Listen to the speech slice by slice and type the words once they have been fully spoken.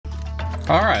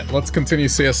Alright, let's continue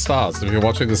CS Stars. If you're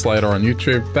watching this later on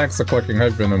YouTube, thanks for clicking. Hope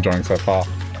you've been enjoying so far.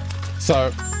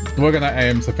 So, we're gonna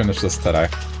aim to finish this today.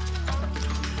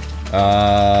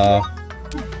 Yeah,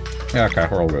 okay,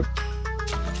 we're all good.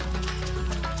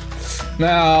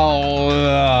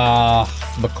 Now,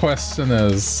 the question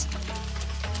is,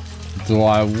 do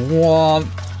I want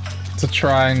to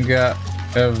try and get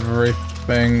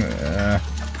everything?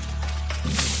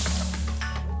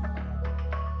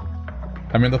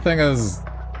 I mean, the thing is,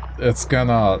 it's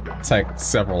gonna take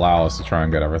several hours to try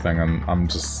and get everything, and I'm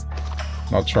just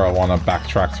not sure I want to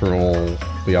backtrack through all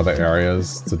the other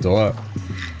areas to do it.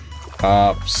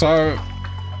 So,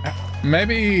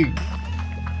 maybe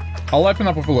I'll open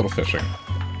up with a little fishing.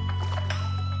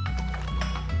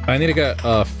 I need to get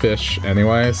a fish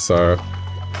anyway, so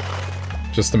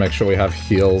just to make sure we have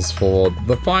heals for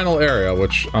the final area,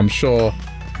 which I'm sure,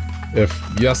 if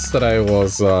yesterday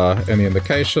was any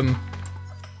indication,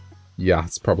 yeah,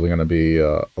 it's probably going to be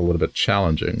a little bit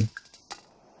challenging.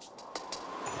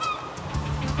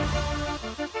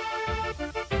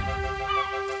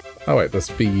 Oh wait, there's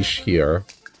fish here.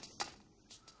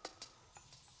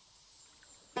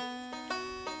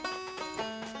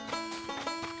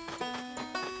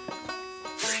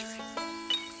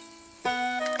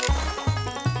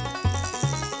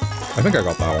 I think I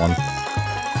got that one.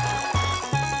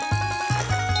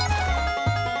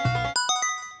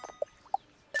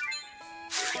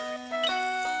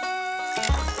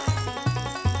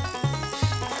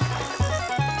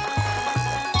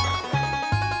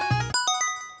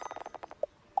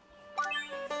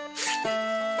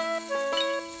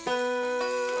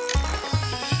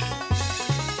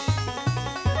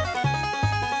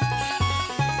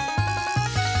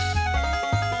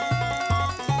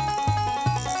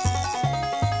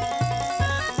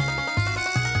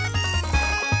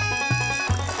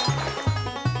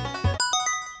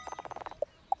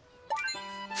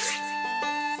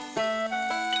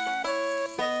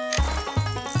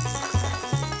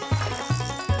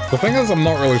 The thing is, I'm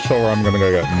not really sure where I'm gonna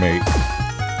go get meat.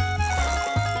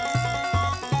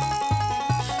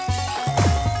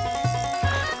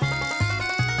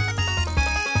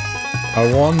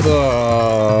 I wonder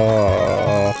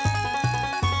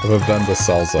if a vendor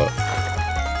sells it.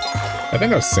 I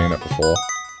think I've seen it before.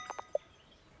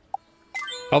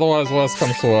 Otherwise, worst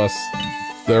comes to worst,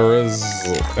 there is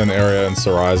an area in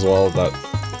Sarai as well that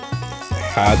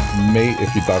had meat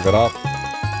if you dug it up.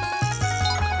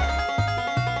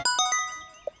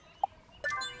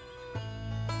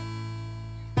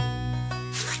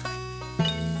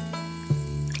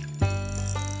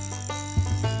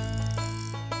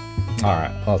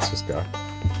 Alright, let's just go.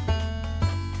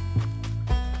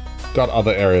 Got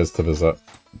other areas to visit.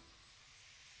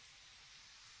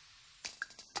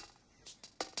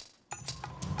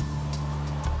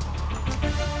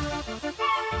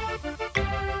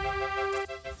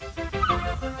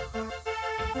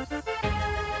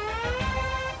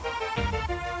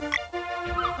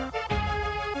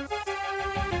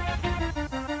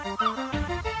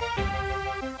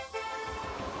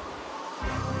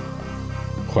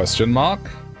 Question mark?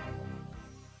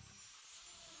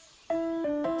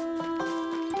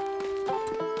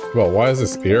 Well, why is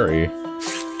this eerie?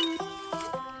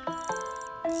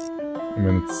 I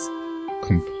mean, it's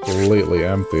completely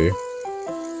empty.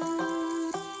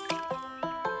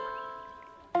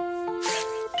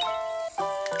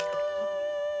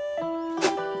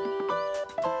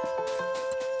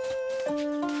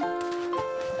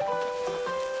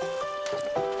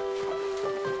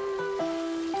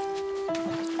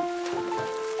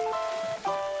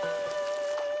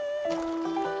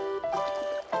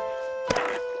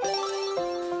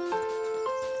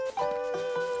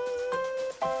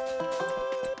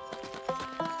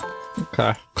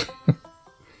 Okay.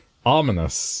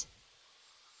 Ominous.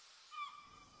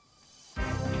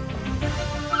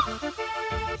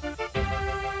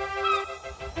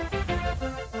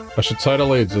 I should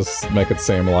totally just make it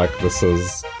seem like this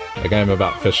is a game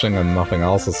about fishing and nothing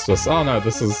else. It's just, oh no,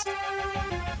 this is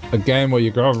a game where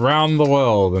you go around the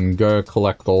world and go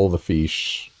collect all the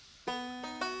fish.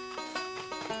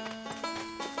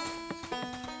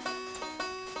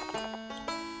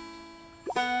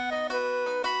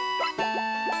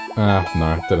 Ah,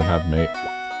 no, didn't have meat.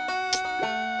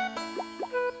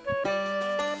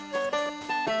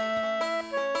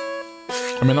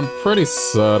 I mean, I'm pretty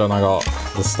certain I got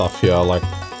the stuff here, like,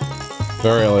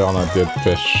 very early on I did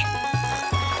fish.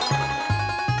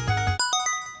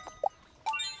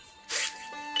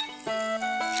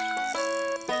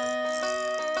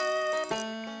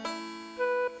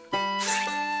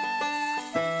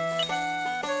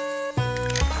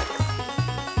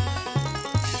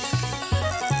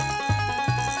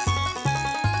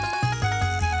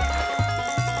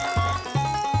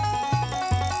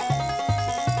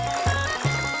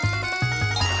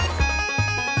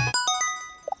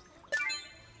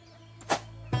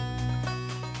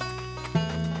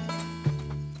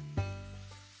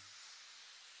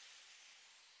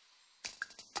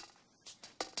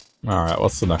 Alright,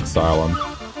 what's the next island?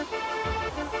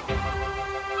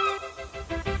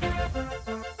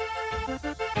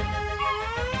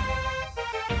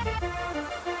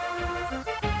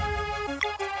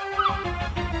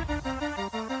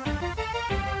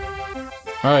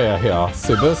 Oh yeah, yeah.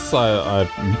 See, this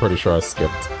I'm pretty sure I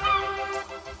skipped.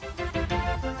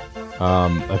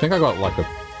 I think I got like a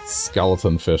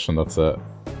skeleton fish and that's it.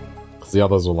 Because the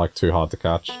others were like too hard to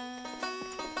catch.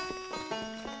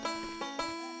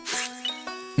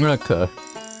 Okay.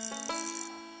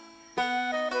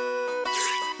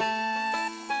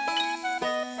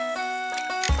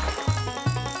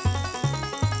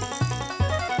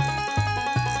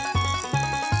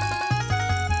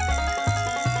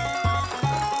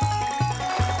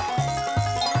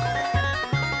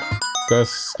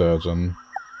 Ghost sturgeon.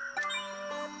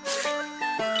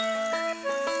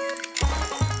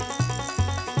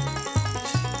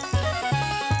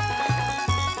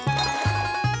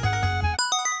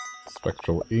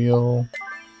 Spectral eel.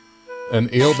 An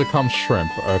eel becomes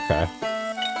shrimp, okay.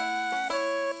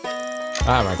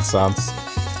 That makes sense.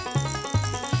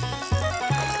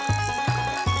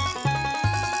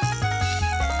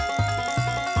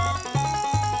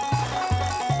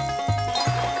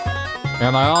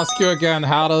 And I ask you again,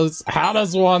 how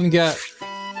does one get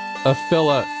a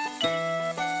fillet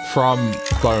from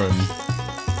bone?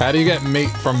 How do you get meat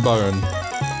from bone?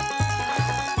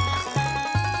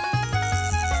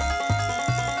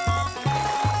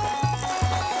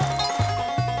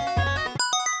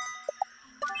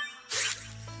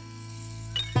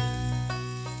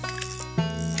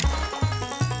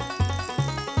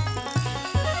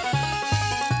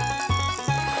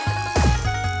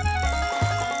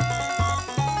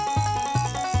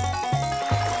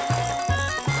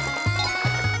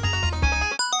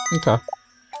 Okay.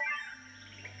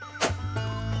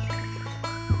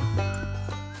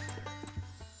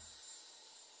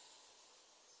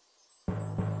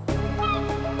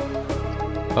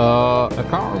 I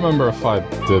can't remember if I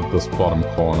did this bottom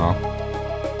corner.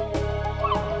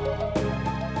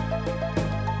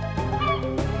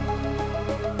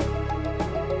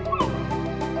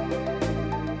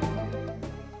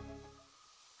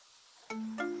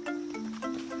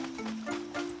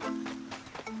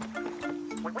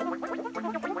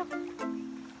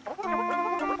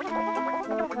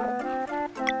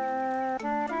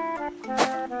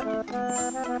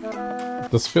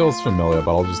 This feels familiar,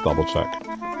 but I'll just double check.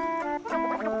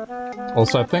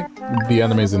 Also, I think the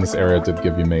enemies in this area did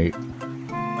give you meat.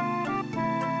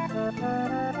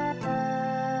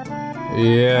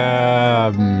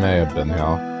 Yeah, may have been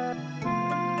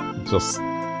here. Just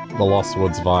the Lost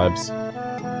Woods vibes.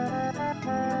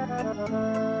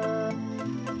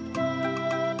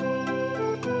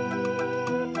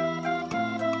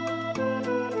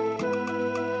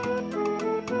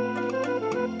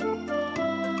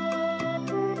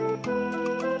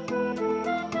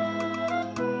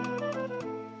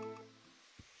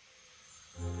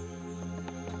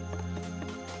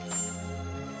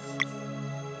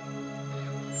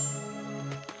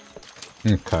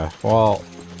 Okay, well,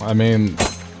 I mean,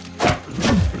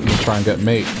 try and get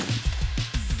meat.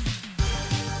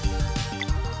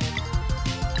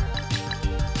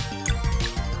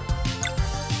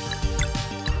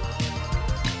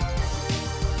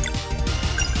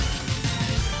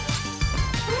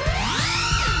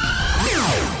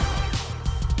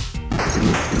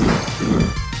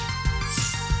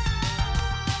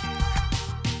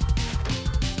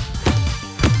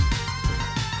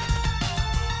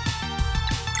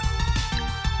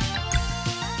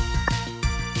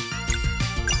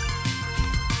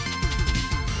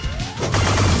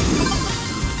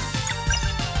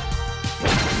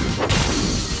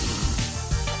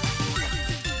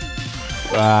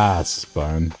 Ah, it's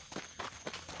bone.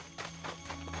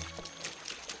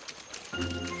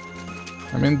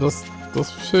 I mean, there's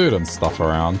food and stuff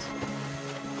around.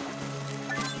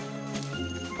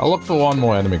 I'll look for one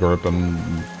more enemy group, and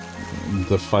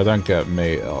if I don't get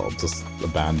meat, I'll just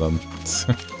abandon.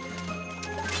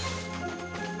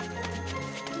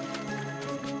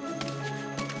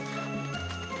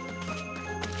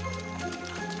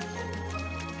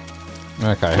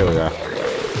 Okay, here we go.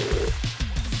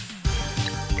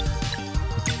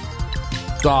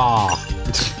 Ah!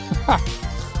 I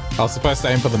was supposed to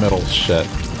aim for the middle. Shit.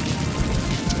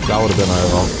 That would have been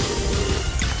over.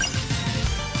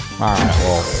 Alright,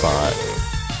 well, it's alright.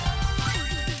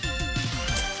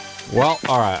 Well,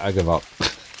 alright, I give up.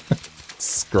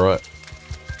 Screw it.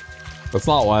 It's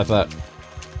not worth it.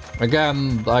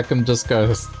 Again, I can just go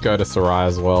to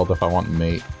Soraya's world if I want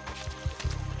meat.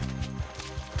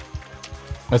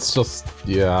 It's just,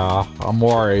 yeah, I'm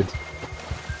worried.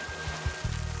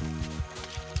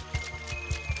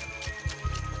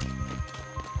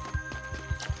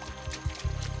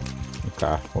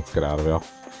 Okay, let's get out of here.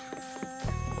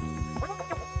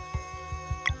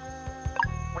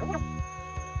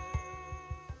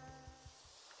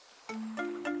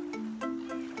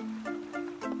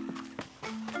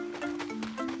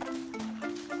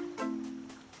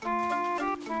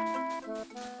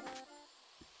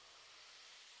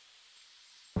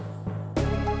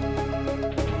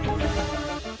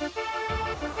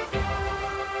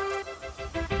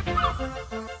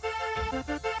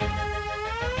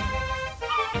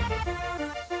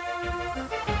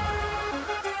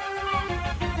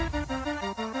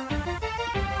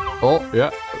 Oh, yeah.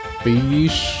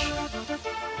 Beesh.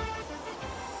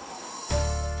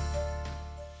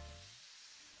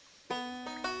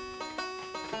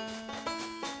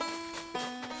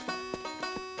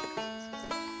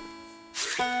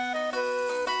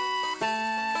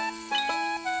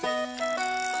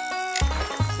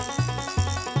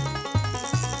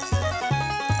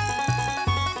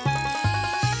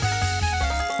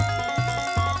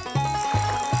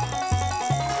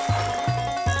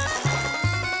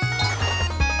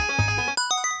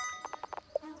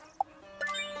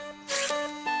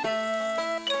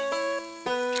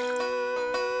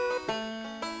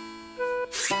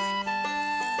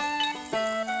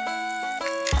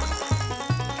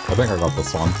 I think I got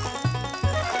this one.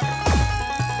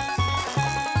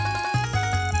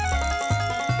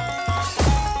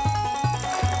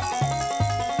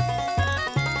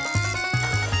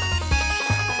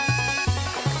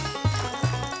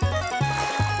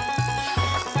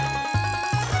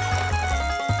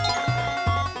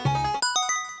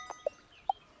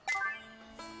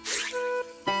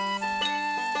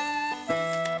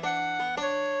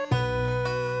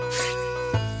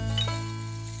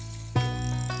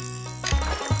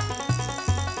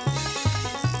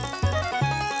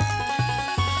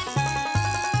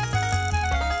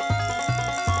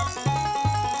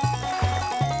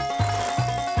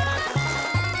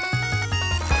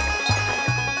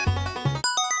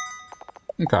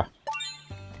 Okay.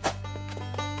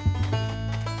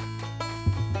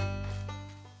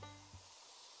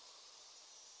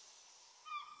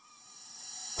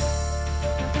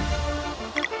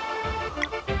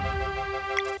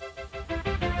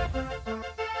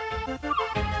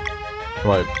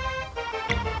 Wait.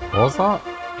 What was that?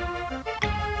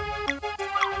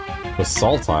 The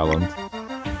Salt Island.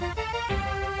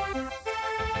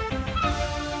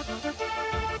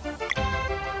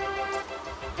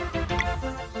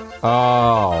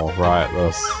 Oh, right,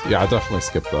 this. Yeah, I definitely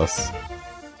skipped this.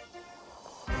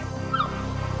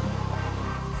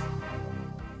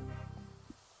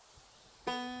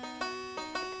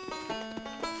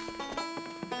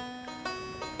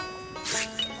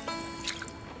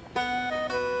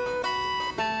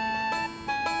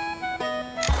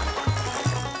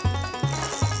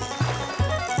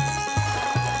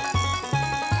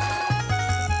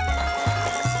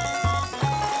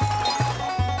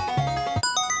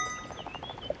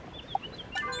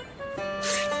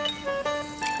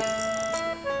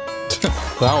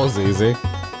 That was easy. You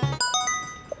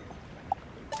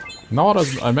know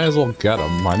what? I may as well get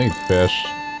them. I need fish.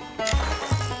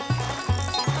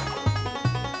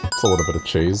 It's a little bit of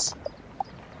cheese.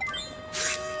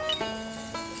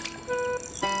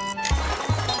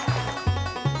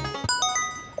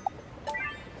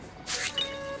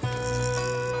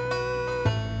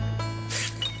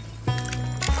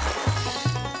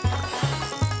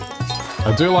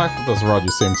 I do like that this rod you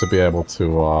seem to be able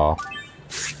to,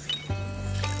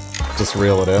 just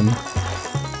reel it in.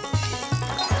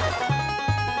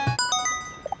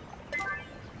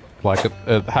 Like,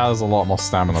 it has a lot more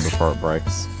stamina before it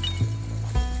breaks.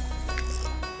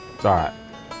 Alright.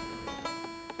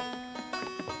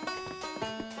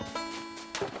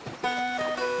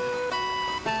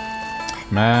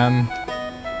 Man.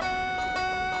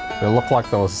 It looked like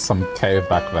there was some cave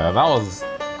back there. That was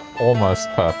almost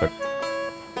perfect.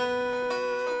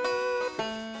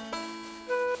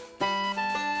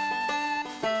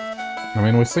 I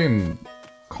mean, we've seen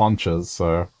conches,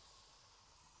 so...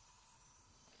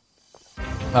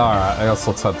 Alright, I guess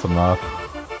let's head to North.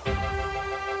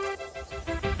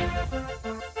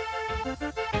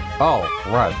 Oh,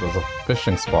 right, there's a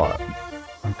fishing spot.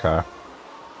 Okay.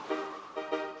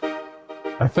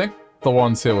 I think the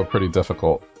ones here were pretty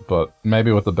difficult, but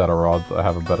maybe with a better rod, I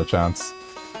have a better chance.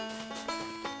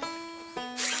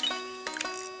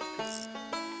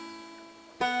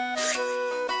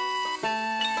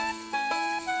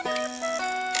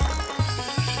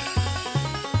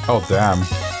 Oh, damn.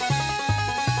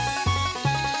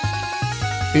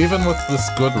 Even with this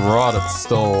good rod, it's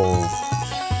still...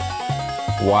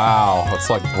 Wow, it's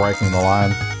like breaking the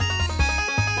line.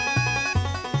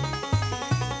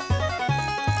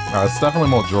 It's definitely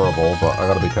more durable, but I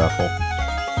gotta be careful.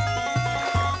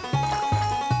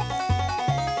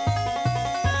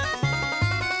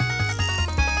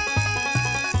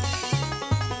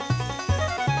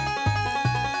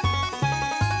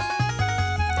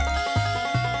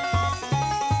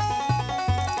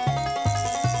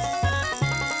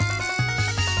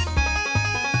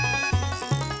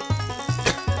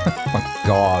 Oh my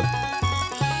god.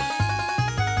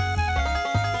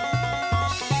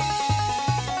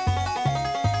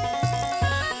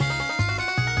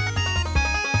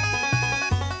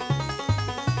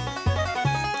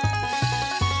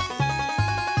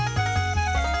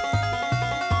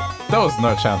 There was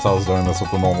no chance I was doing this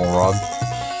with the normal rod.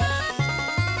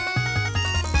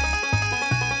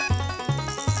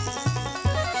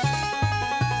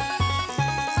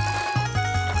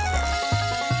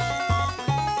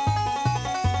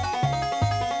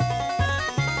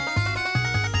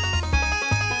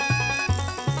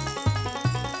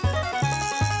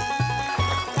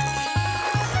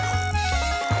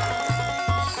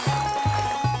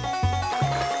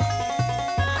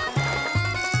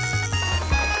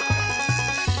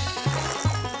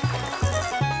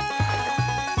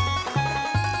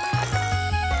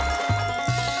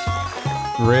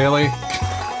 Really?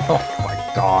 Oh my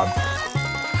god.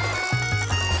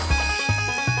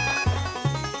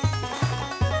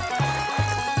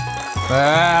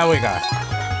 There we go.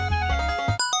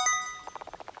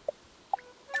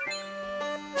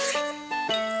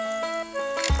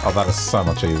 Oh, that is so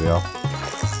much easier.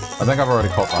 I think I've already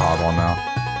caught the hard one now.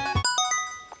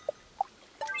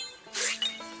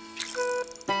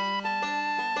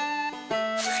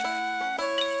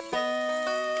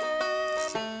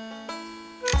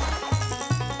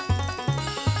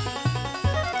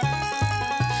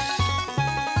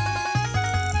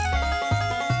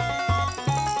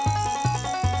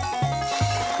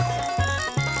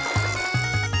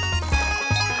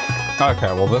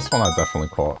 Okay, well this one I definitely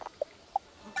caught.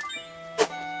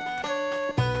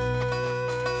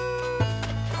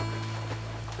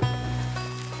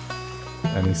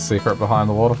 Any secret behind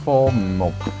the waterfall?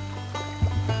 Nope.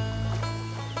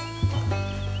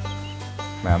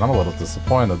 Man, I'm a little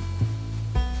disappointed.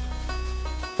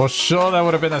 For sure there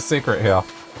would have been a secret here.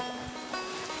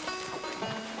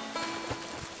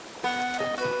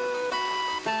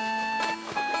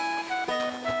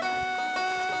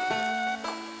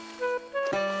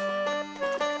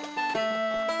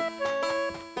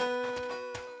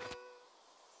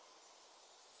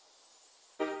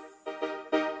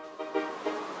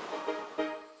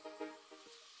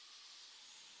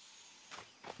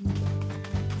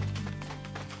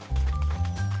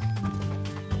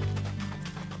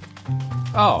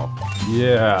 Oh,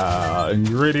 yeah,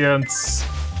 ingredients.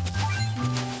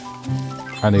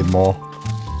 I need more.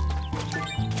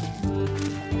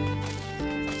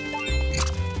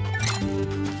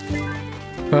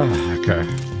 Okay.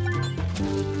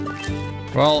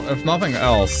 Well, if nothing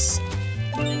else,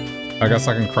 I guess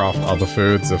I can craft other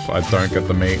foods if I don't get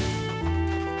the meat.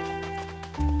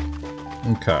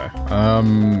 Okay,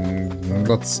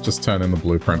 let's just turn in the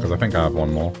blueprint, because I think I have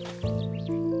one more.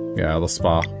 Yeah, the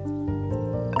spa.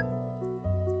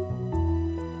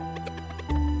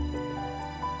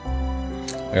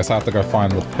 I guess I have to go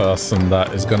find the person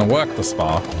that is gonna work the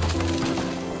spa.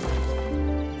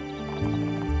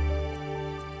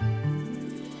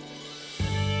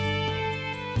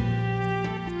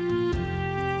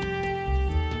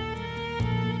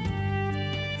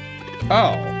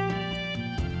 Oh.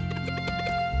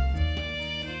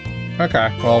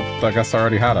 Okay, well, I guess I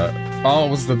already had it. Oh, it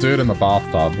was the dude in the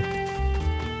bathtub.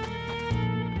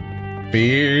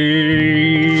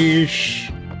 Fish!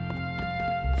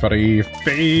 Free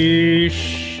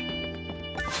fish!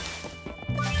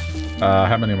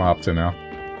 How many am I up to now?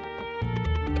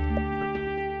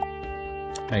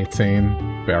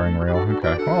 18. Bearing reel.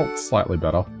 Okay, well, it's slightly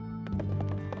better.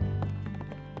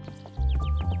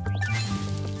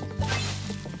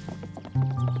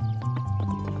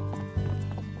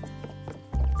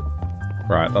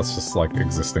 Right, that's just like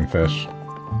existing fish.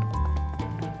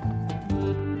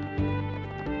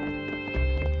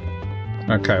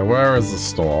 Okay, where is the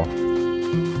store?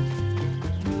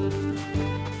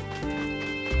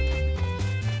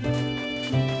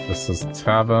 This is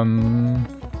tavern.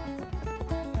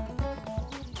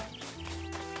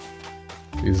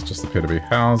 These just appear to be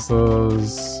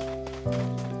houses.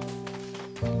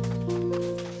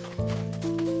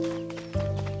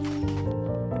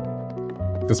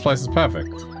 This place is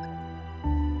perfect.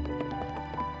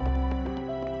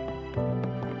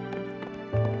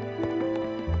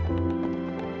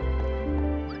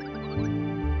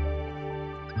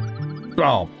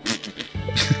 Oh.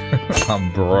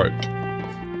 I'm broke.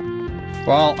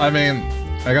 Well, I mean,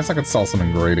 I guess I could sell some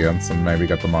ingredients and maybe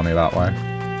get the money that way.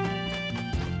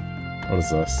 What is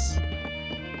this?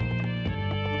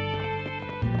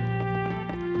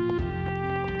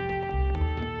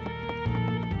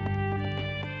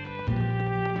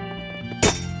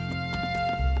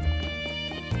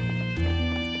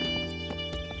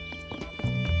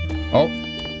 Oh.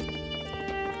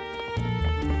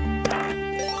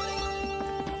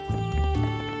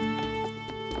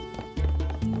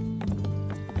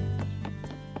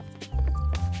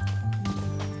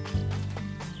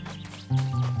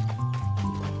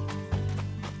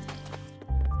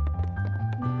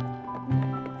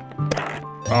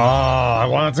 I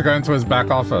wanted to go into his back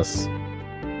office.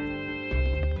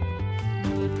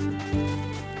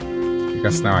 I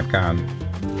guess now I can.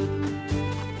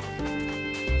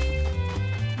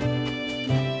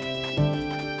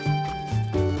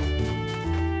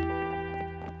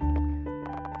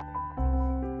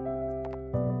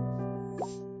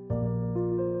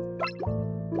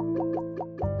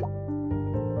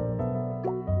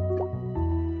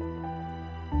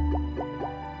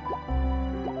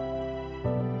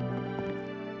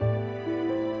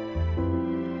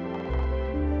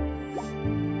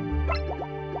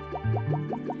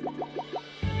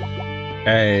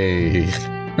 Hey.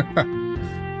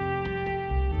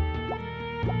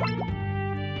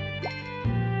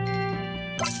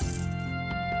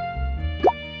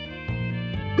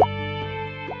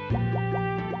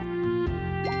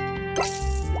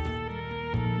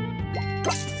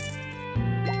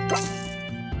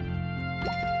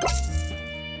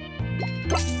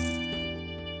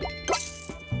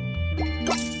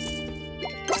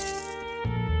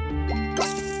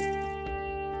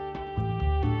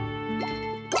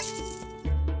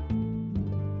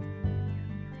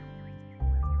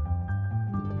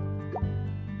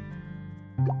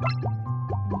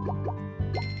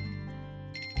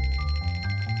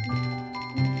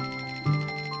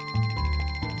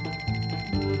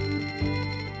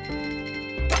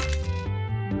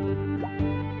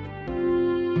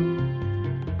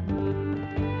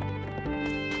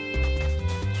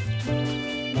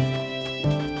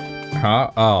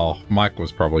 Huh? Oh, Mike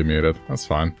was probably muted. That's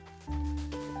fine.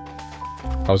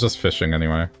 I was just fishing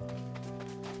anyway.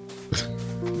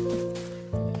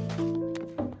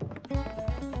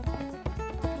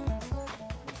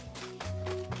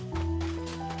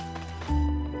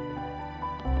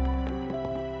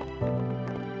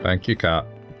 Thank you, Cat.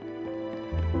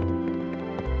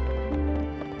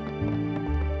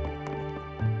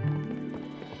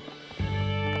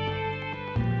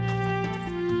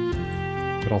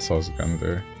 What else was I gonna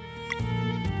do?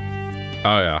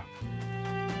 Oh, yeah.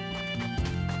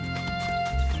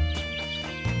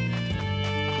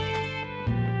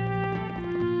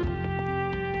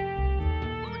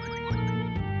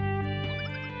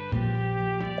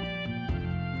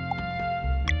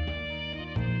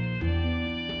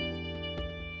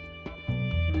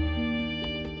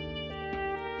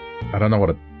 I don't know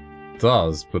what it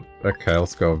does, but okay,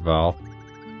 let's go with Val.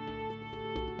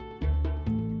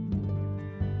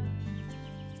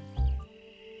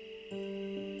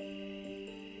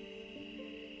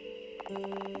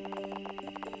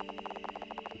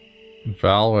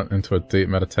 Val went into a deep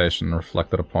meditation and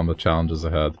reflected upon the challenges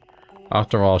ahead.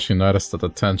 After a while, she noticed that the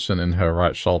tension in her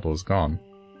right shoulder was gone.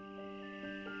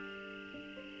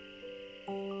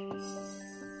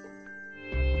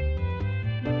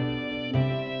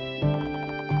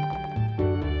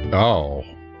 Oh.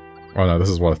 Oh no, this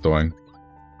is worth doing.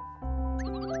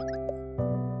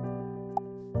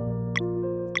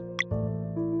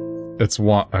 It's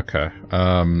one... Okay.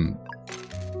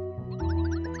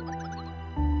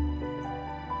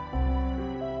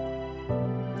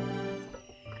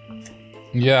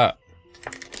 Yeah.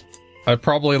 I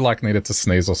probably, like, needed to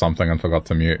sneeze or something and forgot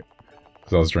to mute.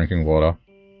 Because I was drinking water.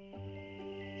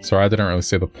 Sorry, I didn't really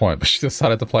see the point, but she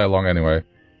decided to play along anyway.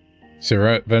 She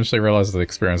eventually realized that the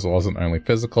experience wasn't only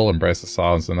physical, embraced the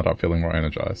silence, and ended up feeling more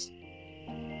energized.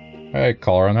 Hey,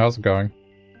 Colin, how's it going?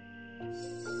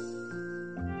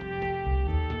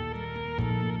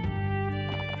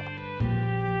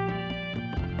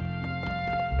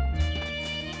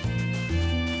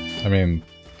 I mean,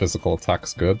 physical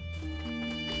attack's good.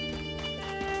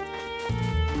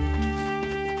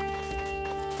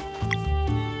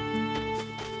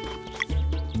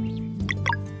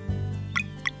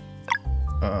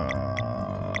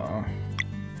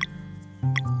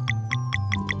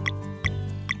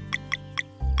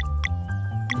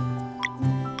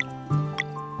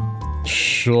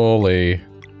 Surely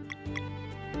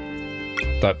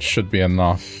that should be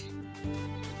enough.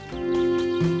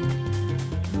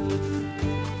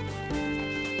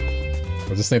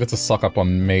 I just needed to stock up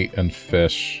on meat and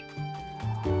fish.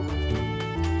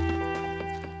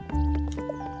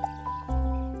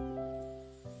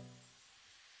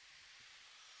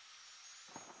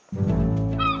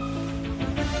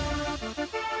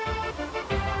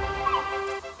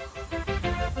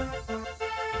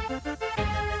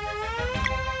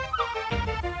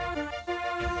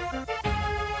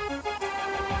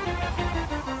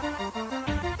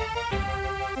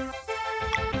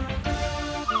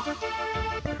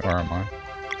 Where am I?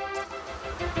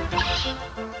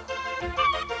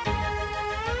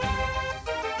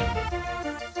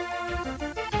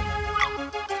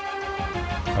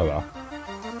 Hello.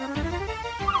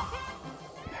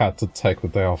 Had to take the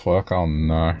day off work? Oh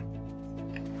no.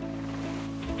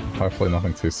 Hopefully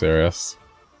nothing too serious.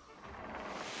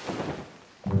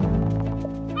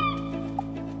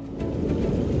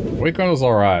 Weekend was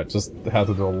alright, just had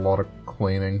to do a lot of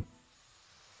cleaning.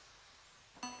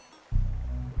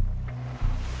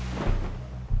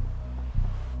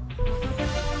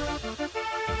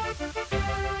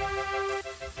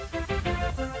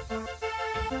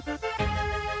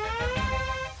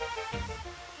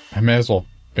 I may as well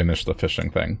finish the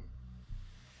fishing thing.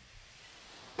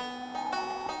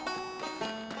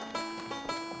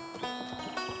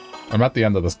 I'm at the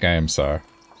end of this game, so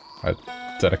I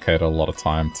dedicate a lot of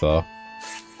time to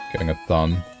getting it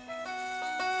done.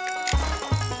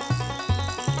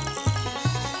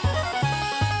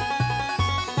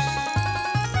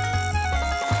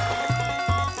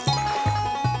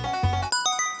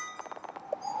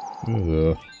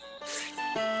 Ugh.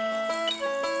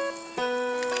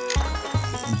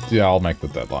 Yeah, I'll make the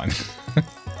deadline.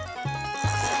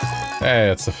 Hey,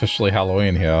 it's officially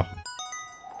Halloween here.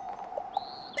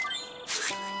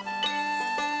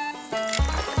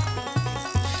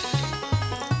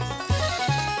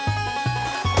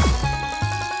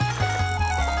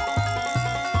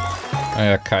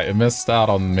 Okay, you missed out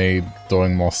on me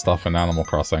doing more stuff in Animal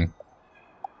Crossing.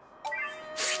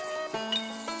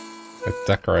 I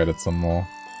decorated some more.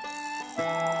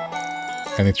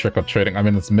 Any trick-or-treating? I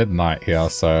mean, it's midnight here,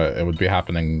 so it would be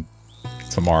happening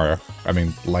tomorrow. I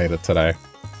mean, later today.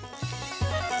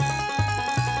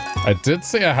 I did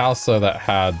see a house, though, that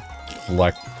had,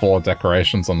 like, 4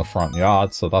 decorations on the front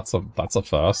yard, so that's a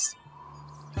first.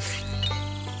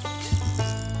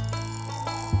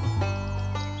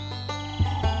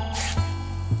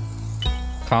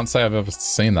 Can't say I've ever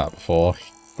seen that before.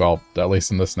 Well, at least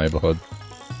in this neighborhood.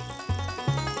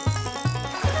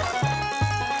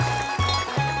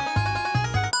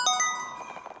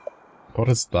 What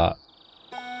is that?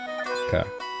 Okay.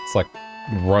 It's like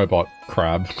robot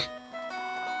crab.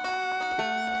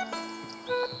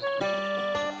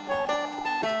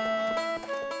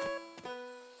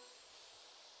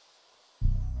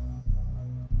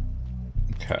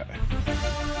 Okay.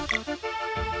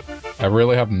 I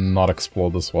really have not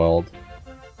explored this world.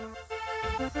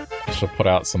 I should put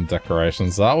out some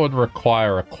decorations. That would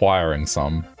require acquiring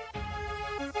some.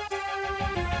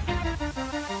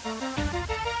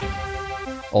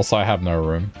 Also, I have no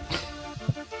room.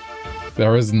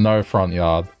 There is no front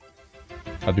yard.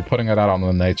 I'd be putting it out on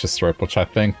the nature strip, which I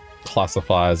think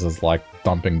classifies as, like,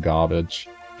 dumping garbage.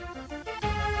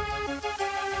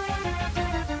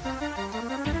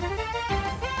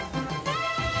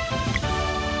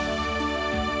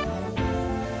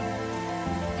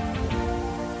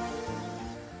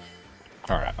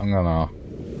 Alright, I'm gonna...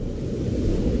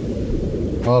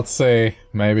 Well, let's see.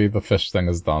 Maybe the fish thing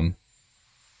is done.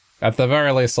 At the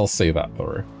very least, I'll see that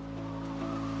through.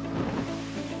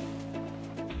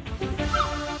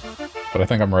 But I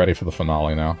think I'm ready for the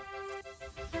finale now.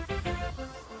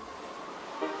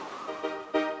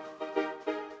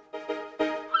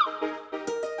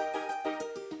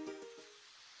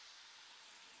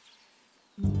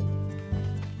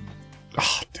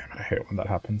 Oh, damn it, I hate when that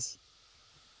happens.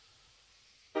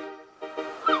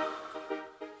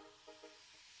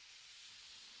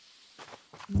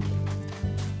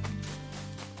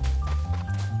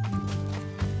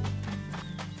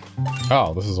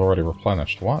 Oh, this is already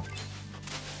replenished. What?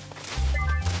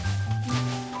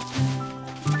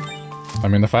 I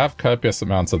mean, if I have copious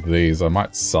amounts of these, I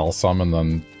might sell some and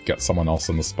then get someone else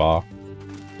in the spa.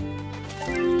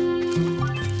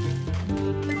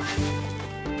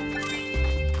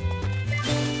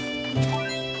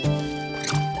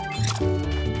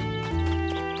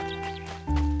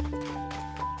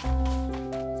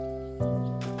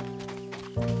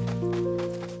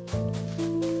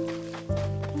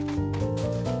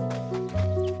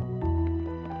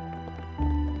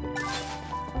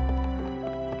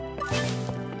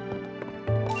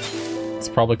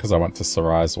 Probably because I went to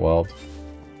Sarai's world.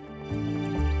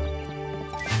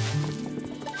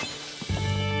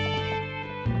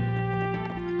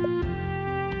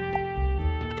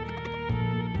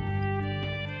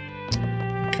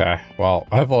 Okay, well,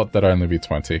 I thought there'd only be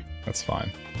 20. That's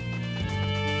fine.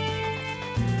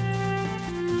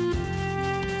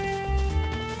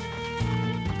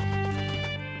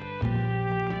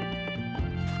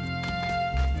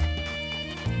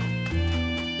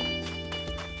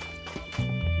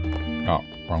 Oh,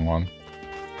 wrong one.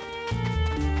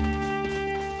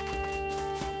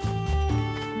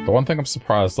 The one thing I'm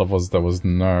surprised of was there was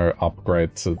no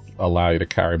upgrade to allow you to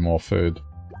carry more food.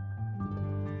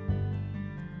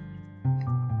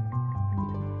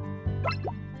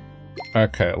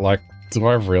 Okay, like, do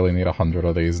I really need 100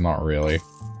 of these? Not really.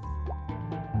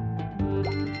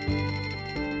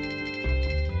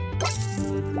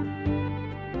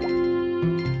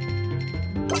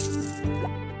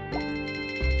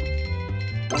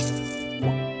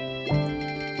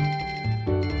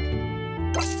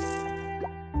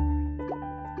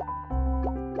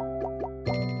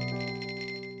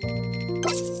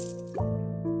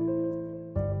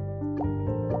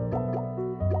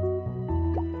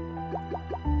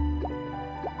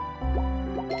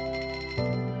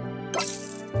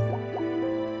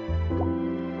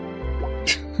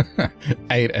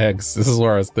 Eight eggs. This is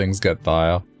where things get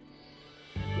dire.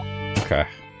 Okay.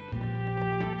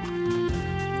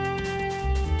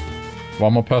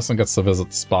 One more person gets to visit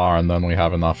the spa, and then we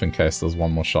have enough in case there's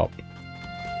one more shop.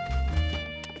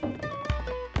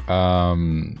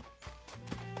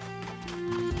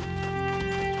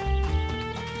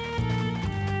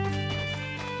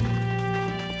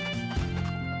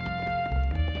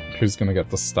 Who's gonna get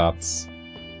the stats?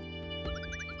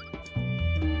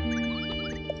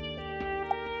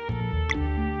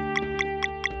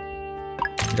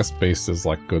 I guess Beast is,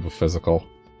 like, good with physical.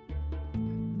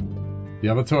 The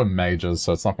other two are mages,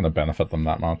 so it's not going to benefit them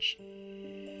that much.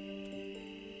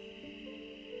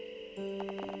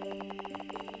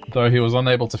 Though he was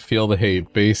unable to feel the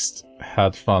heat, Beast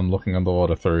had fun looking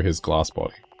underwater through his glass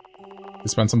body. He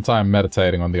spent some time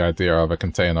meditating on the idea of a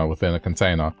container within a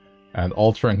container, and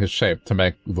altering his shape to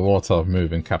make the water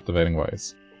move in captivating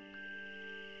ways.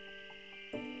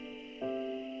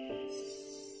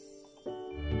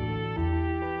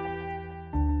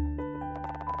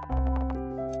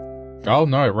 Oh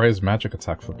no, it raised magic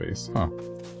attack for Beast. Huh.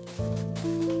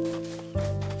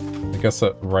 I guess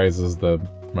it raises the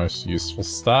most useful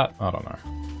stat? I don't know.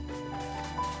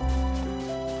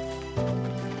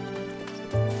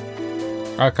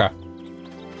 Okay.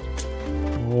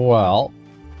 Well...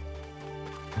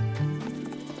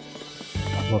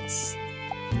 Let's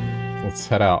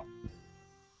head out.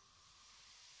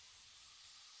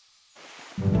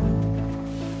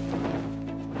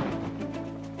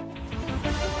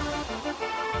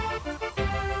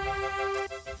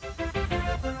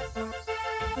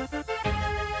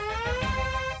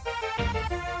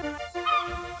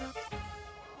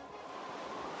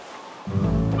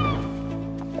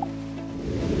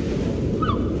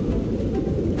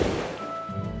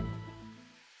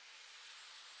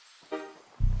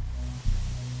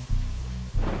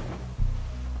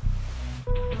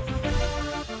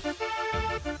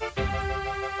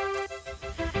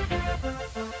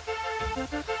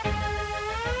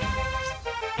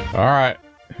 Alright,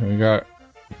 here we go.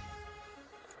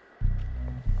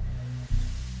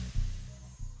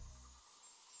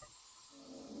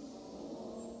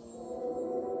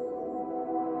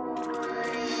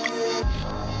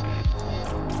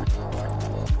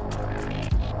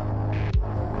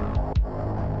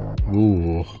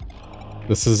 Ooh.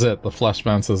 This is it, the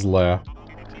Fleshmancer's lair.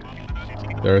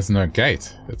 There is no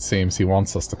gate. It seems he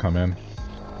wants us to come in.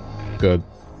 Good.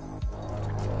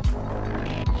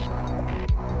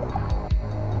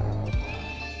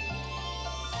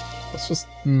 Let's just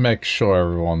make sure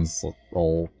everyone's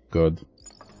all good.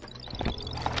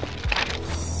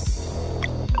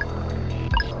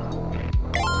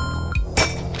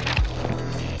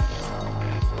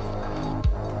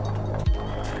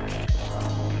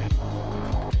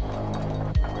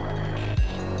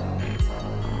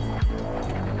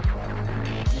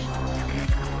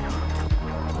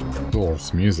 Oh,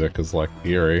 this music is like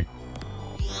eerie.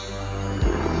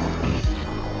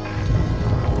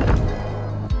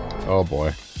 Oh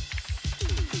boy.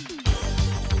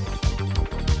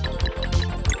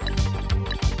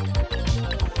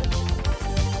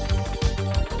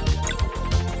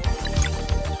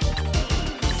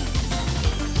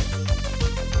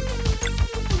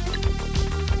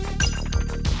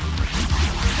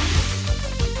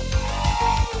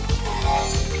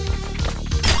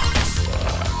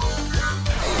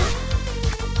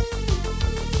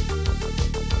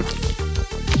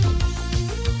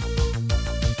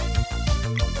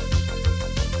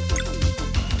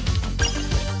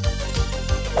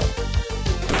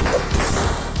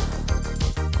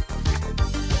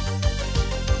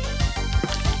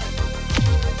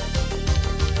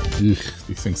 Ugh,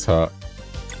 these things hurt.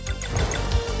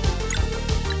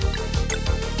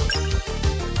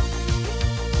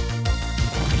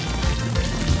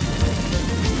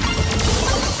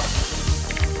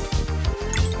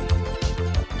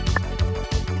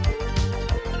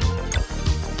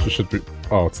 Should be.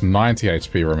 Oh, it's 90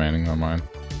 HP remaining on mine.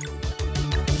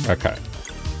 Okay.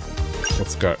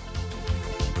 Let's go.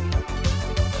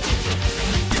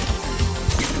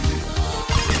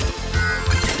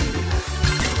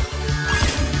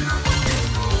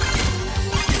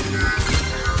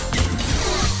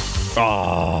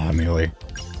 Ah, oh, nearly.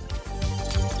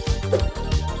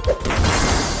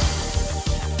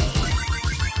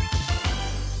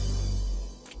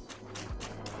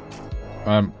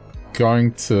 I'm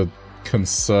going to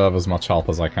conserve as much health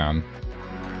as I can.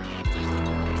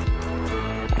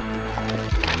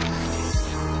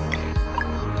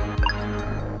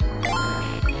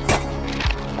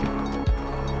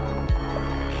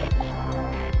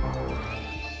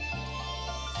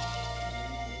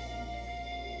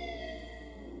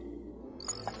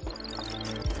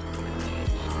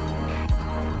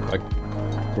 I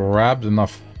grabbed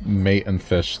enough meat and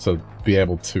fish to be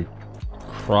able to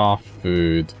craft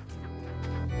food.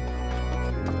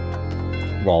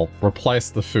 Well, replace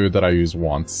the food that I use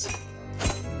once.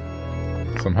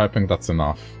 So I'm hoping that's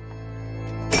enough.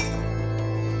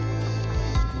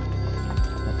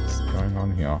 What's going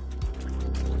on here?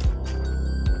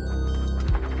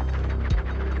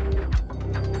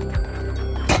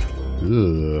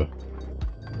 Ugh.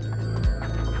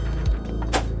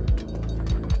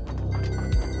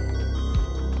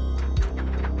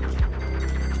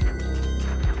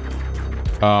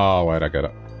 Oh, wait, I get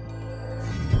it.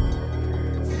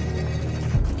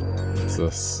 What's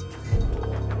this?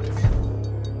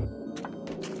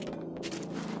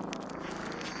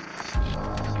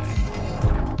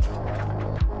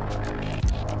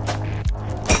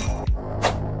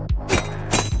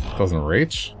 Doesn't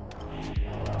reach?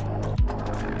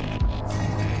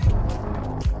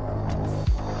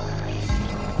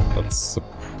 That's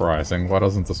surprising. Why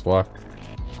doesn't this work?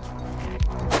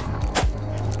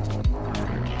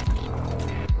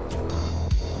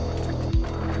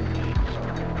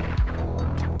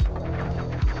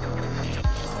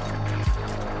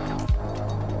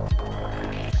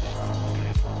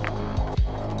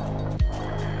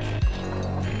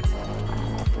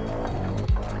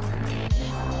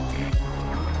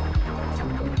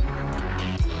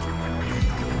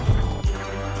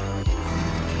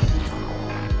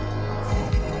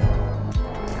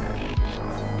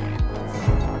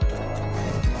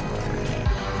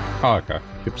 Oh, okay.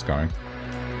 Keeps going.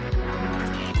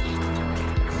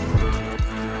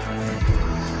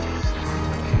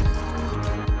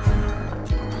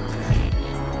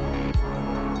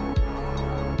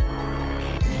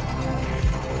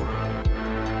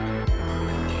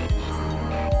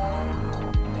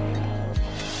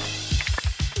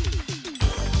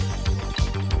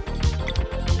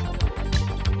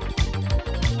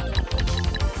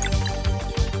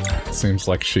 Seems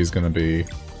like she's gonna be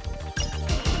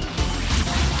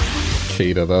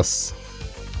key to this.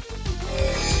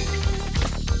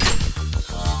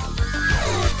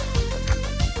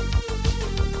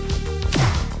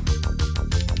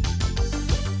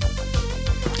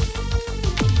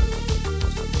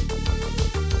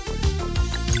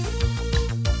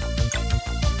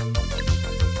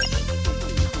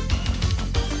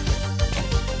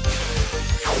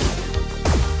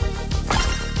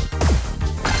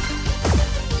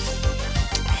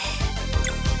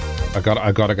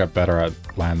 I gotta get better at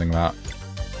landing that.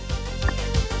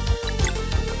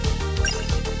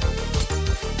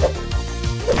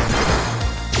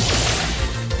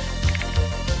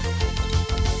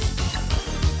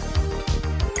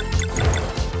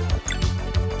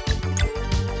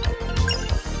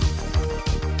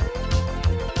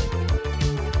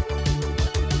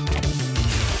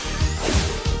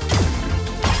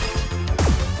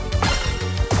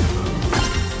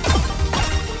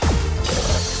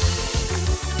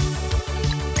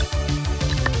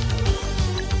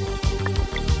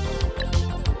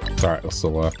 Alright,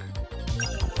 this'll work.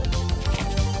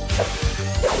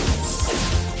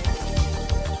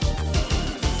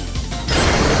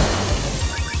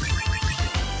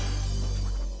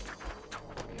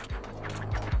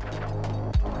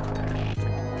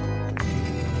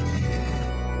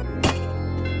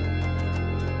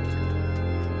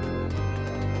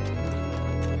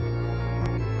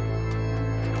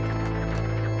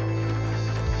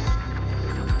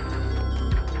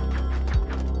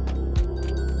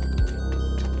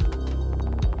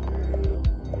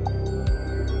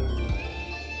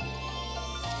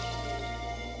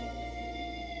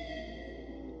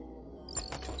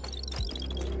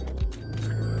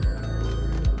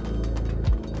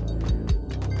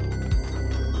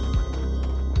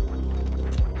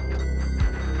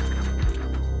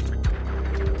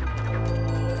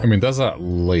 I mean, there's at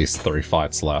least 3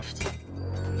 fights left.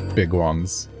 Big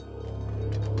ones.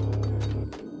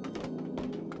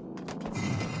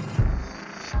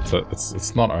 So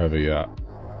it's not over yet.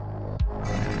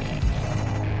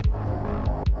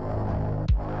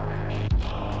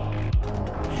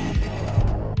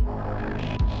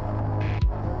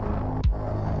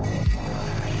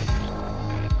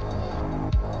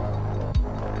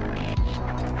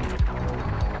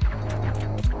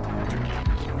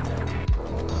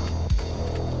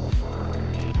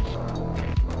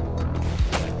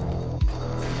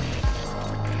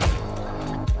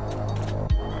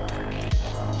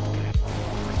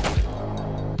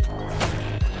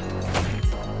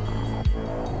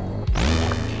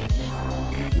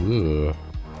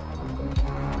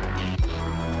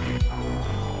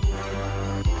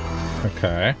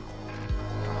 Okay.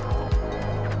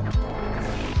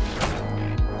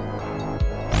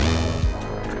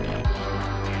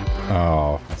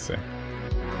 Oh, I see.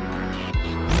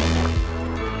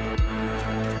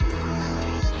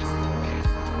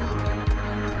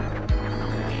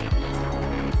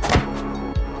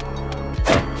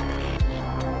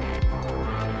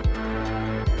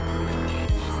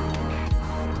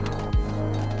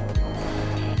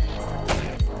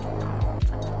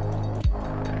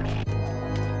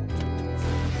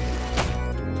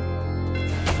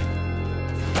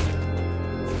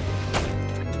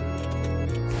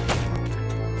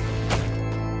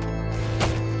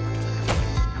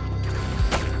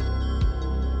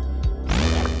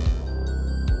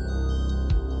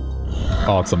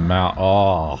 Oh, it's a mouth.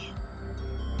 Oh.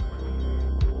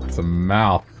 It's a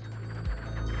mouth.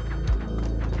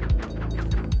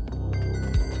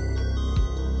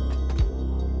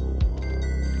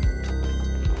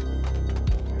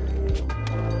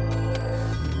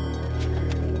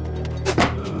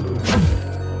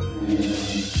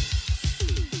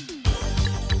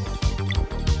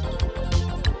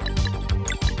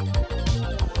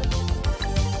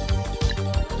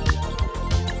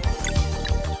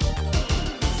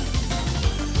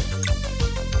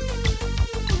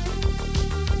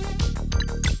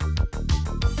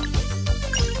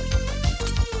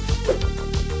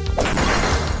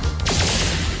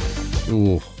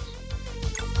 Ooh.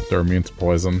 They're immune to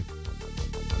poison.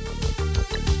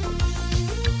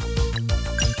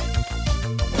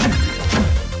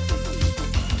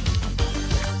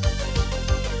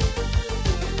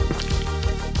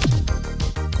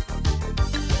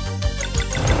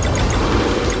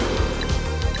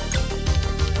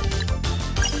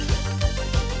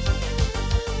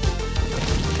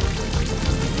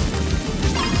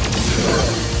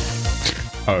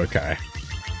 Okay.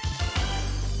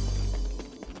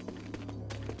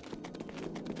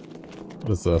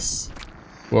 What is this?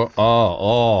 Whoa,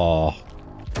 oh.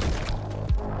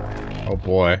 Oh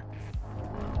boy.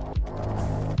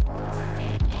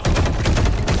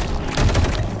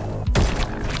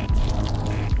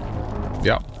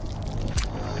 Yep.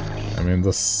 I mean,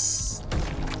 this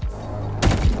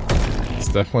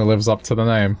definitely lives up to the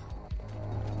name.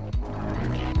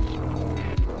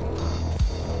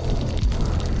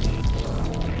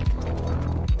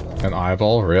 An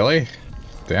eyeball, really?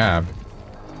 Damn.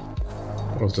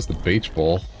 It was just a beach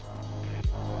ball.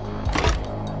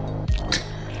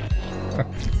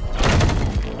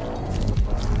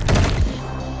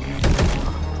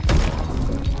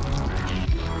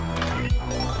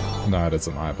 No, it is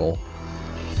an eyeball.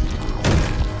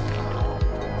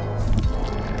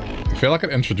 I feel like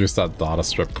it introduced that data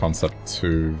strip concept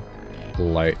too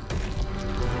late.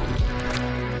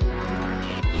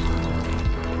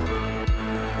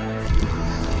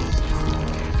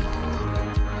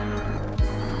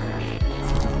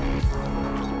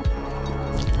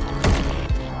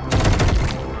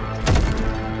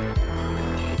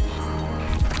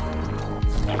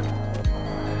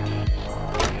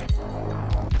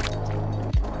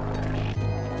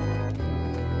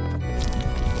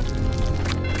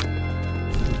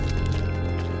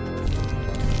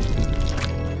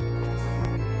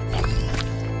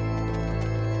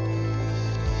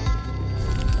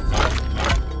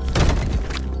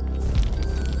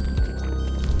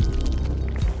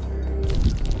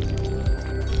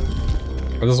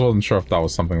 I just wasn't sure if that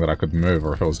was something that I could move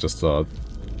or if it was just a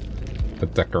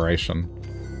decoration.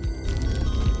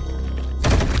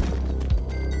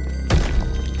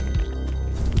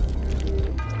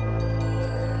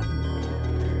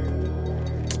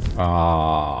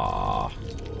 Ah.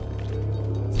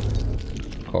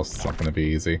 Of course it's not going to be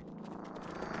easy.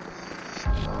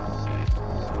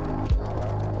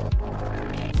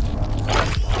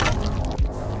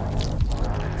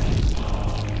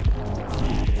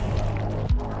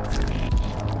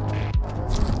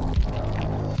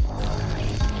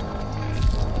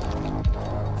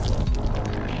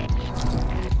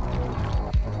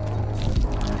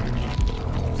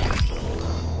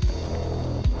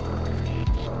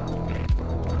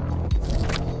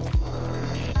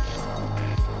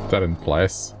 that in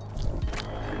place?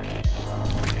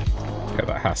 Okay,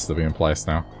 that has to be in place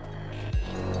now.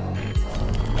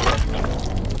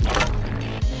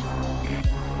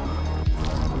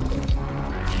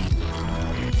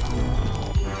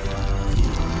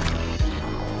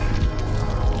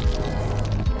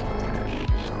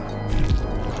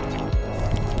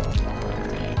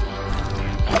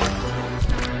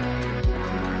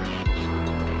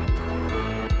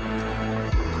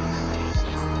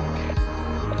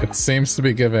 It seems to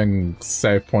be giving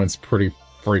save points pretty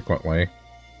frequently.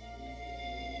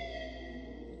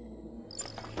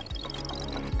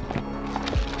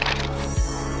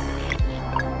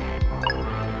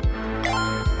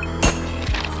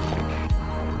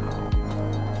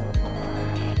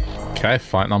 Okay,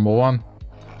 fight number 1.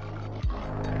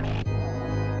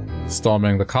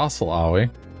 Storming the castle, are we?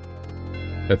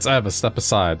 It's over, step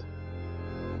aside.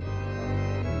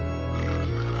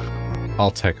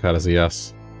 I'll take that as a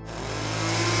yes.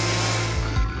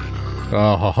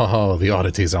 Oh, the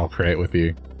oddities I'll create with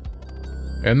you.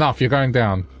 Enough, you're going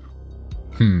down.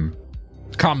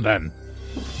 Come then.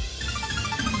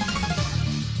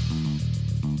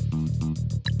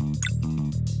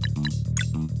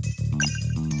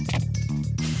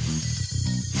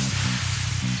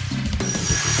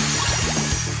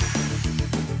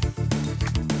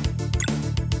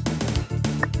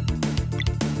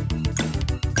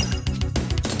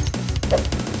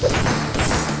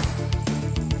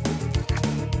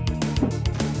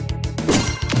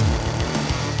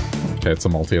 Okay, it's a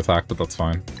multi-attack, but that's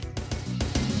fine.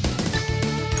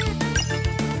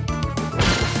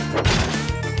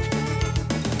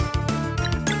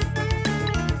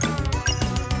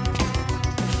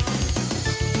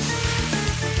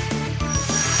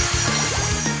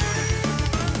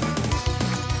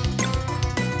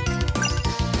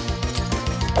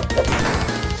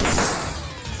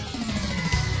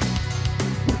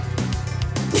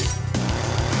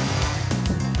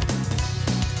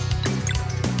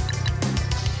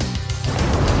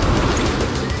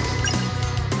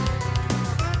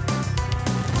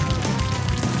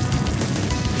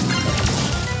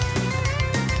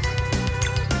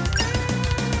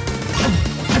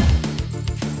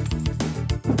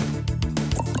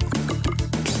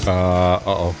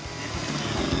 Uh-oh.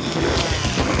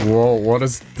 Whoa, what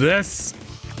is this?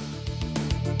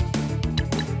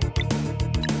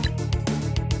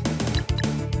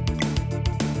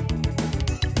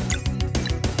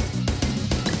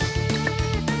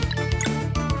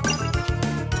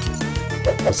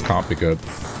 This can't be good.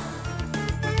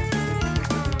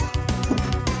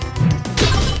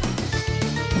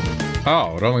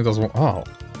 Oh, it only does one. Oh.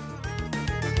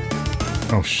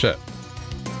 Oh, shit.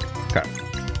 Okay.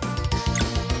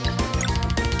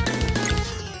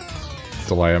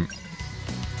 Delay him.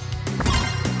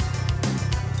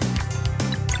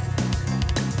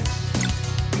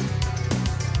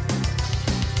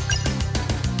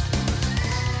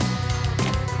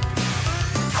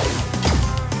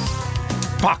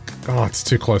 Fuck! Oh, it's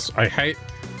too close. I hate...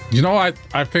 You know,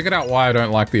 I figured out why I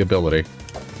don't like the ability.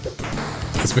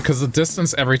 It's because the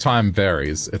distance every time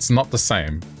varies. It's not the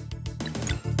same.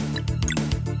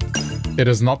 It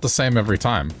is not the same every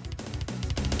time.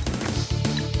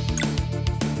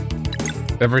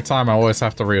 Every time I always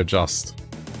have to readjust.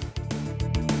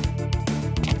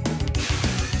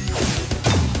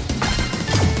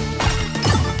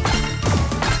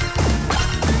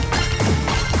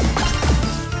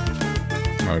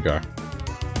 There we go.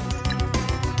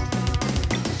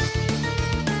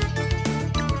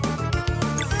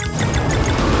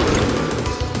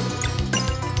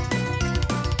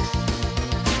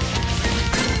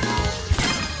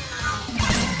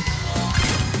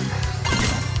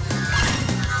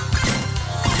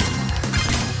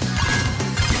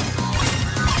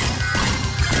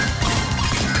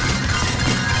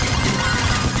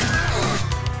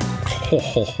 Ho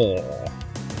ho ho.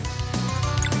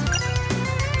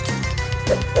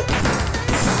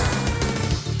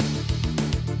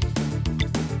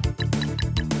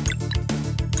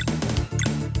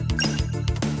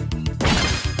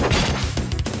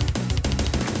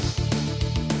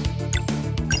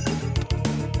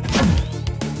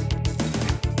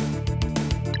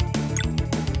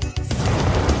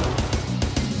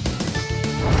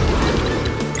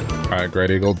 Alright,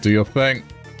 Great Eagle, do your thing.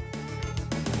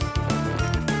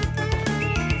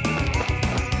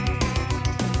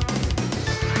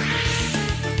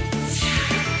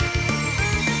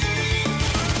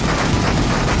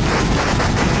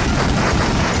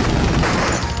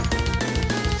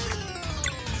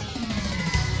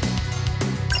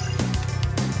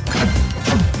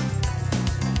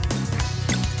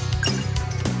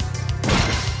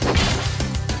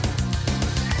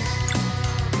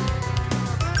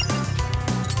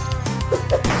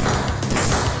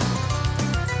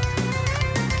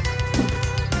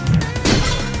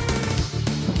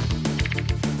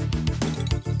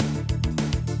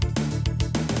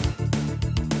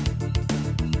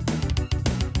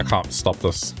 can't stop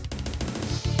this.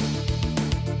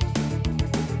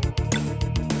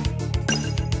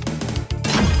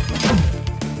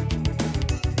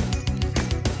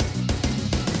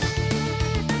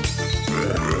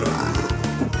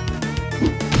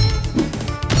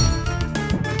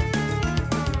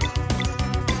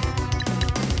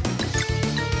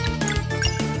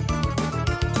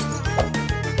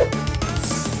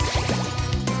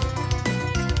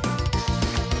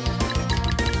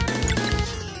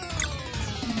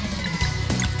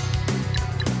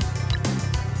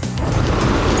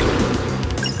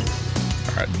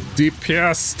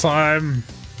 DPS time!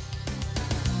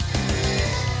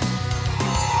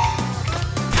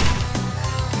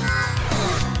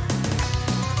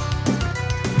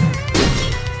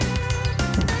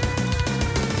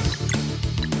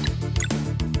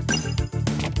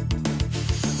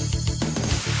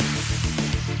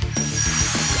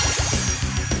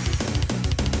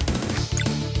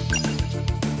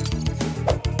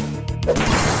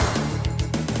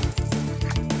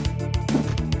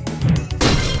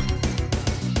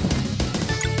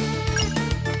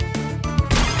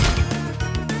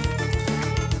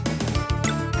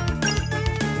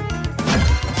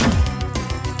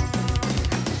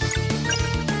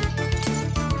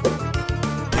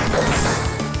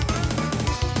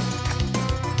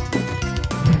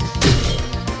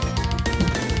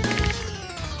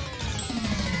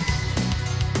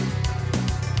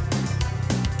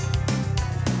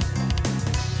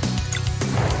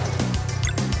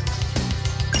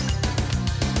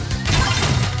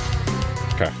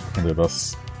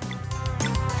 This.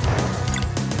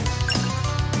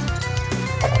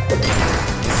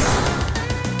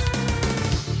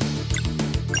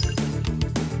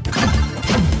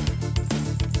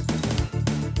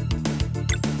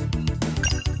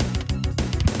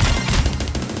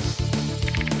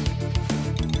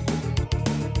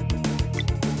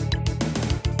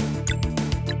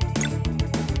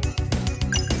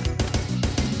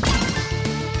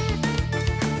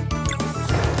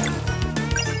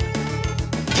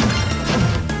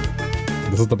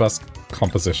 This is the best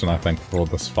composition, I think, for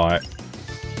this fight.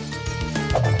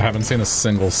 I haven't seen a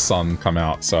single sun come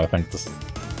out, so I think this is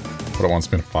what it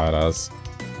wants me to fight as.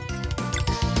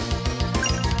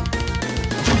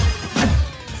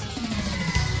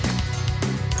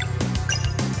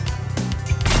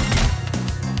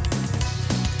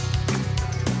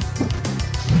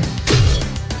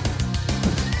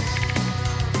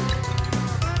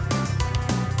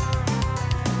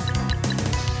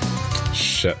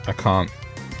 Shit, I can't.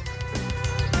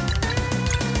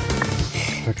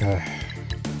 Okay.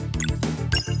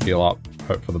 Heal up,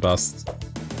 hope for the best.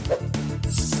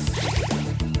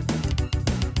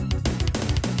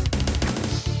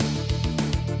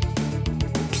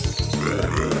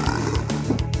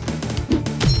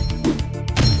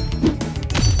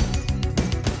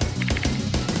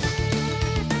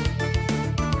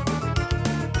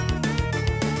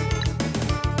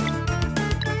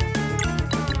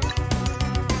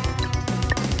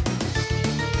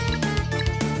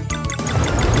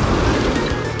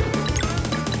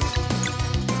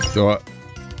 Do it.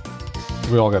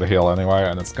 We all gotta heal anyway,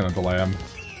 and it's gonna delay him.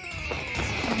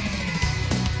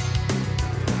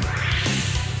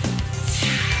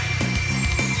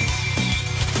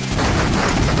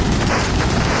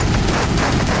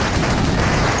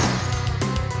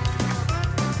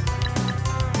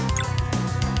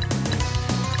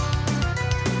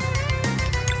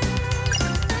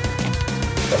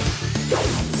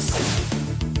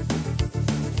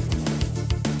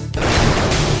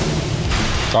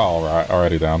 Oh, alright,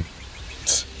 already down.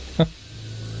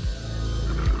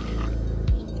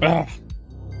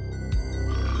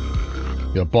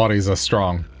 Your bodies are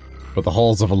strong, but the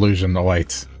halls of illusion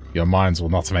await. Your minds will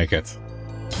not make it.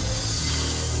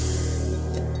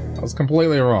 I was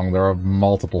completely wrong. There are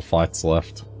multiple fights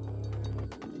left.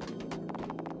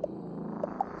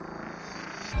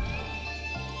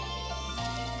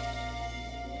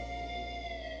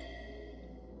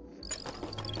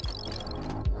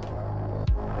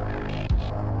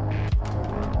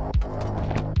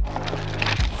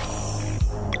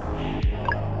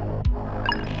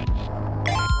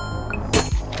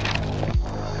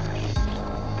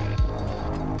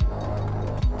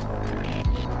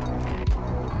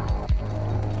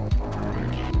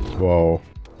 Whoa.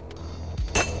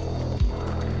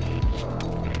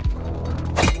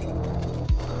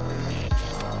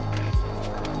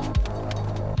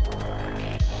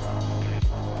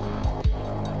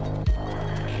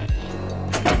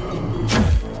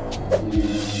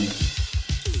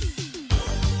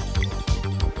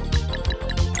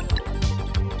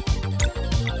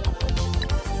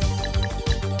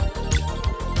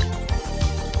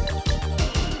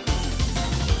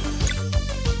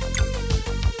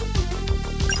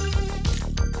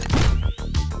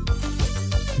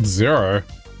 0.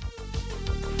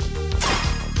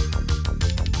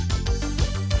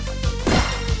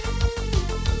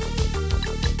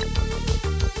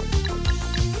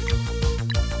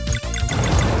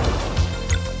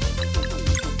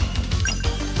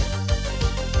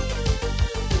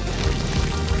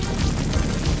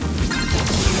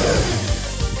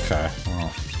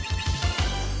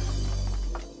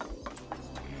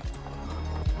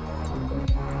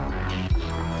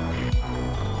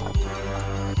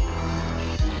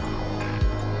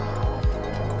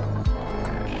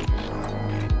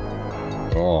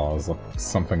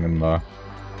 Something in the...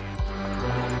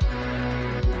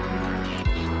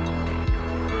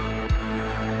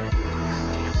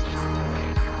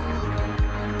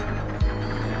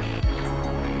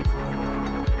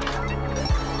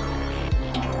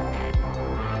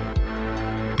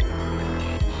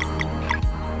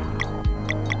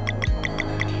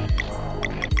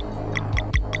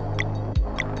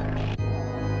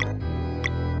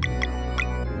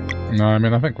 No, I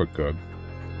mean, I think we're good.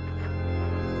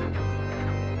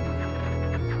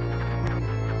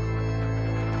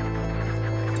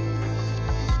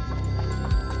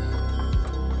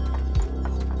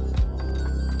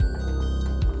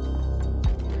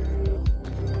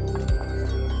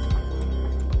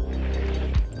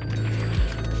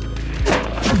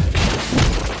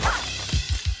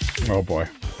 Oh boy.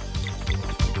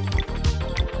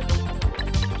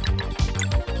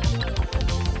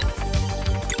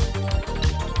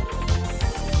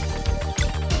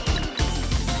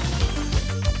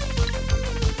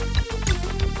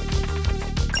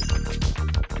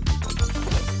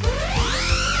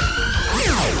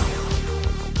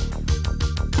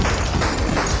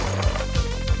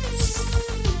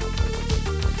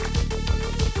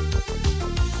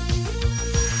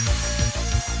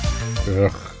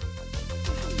 Ugh.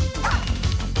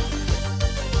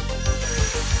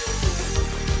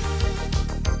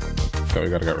 So we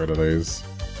gotta get rid of these.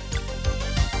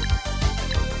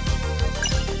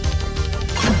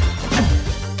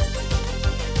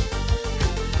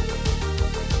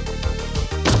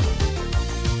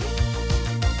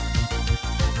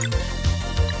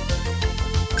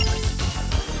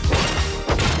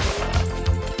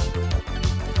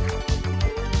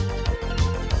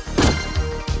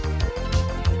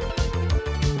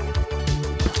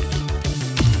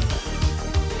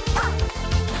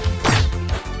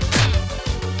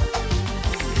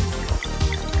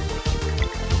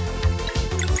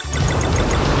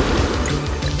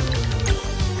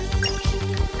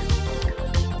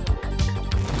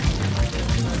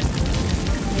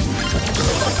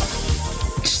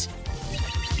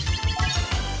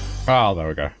 Oh, there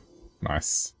we go.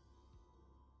 Nice.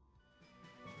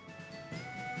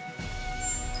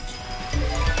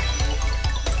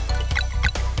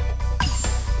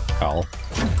 Hell.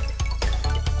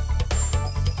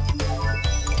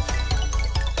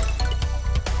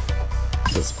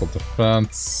 Physical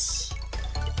defense.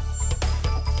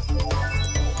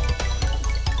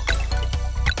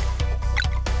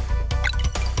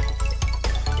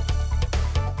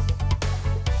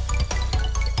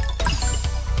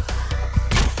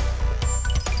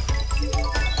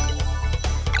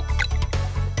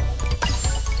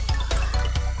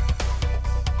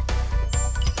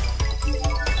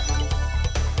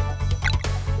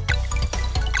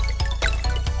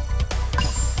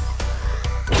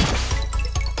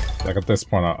 Like at this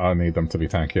point, I need them to be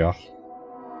tankier.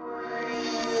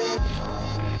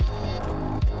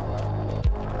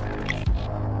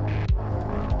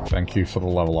 Thank you for the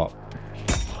level up.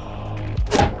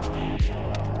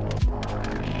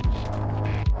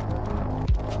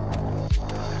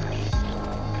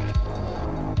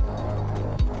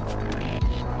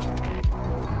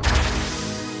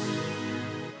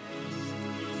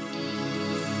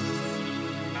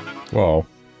 Whoa.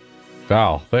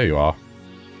 Val, there you are.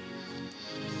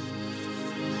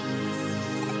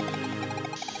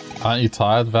 Aren't you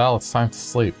tired, Val? It's time to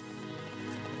sleep.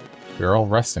 You're all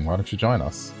resting. Why don't you join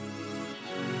us?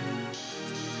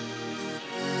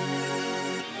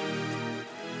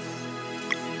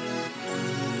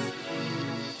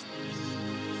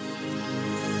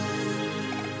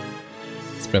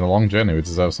 It's been a long journey. We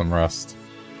deserve some rest.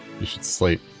 You should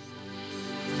sleep.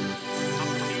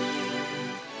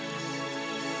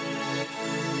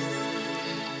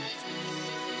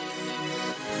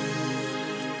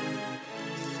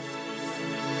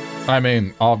 I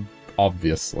mean,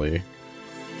 obviously.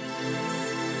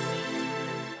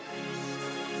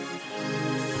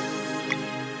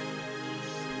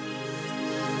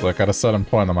 Like, at a certain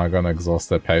point, am I going to exhaust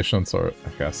their patience, or I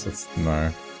guess it's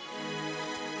no.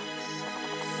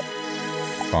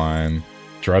 Fine.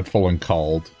 Dreadful and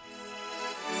cold.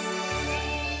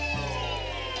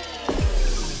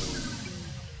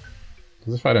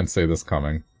 As if I didn't see this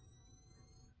coming.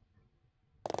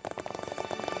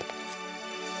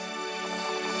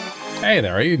 Hey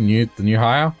there, are you the new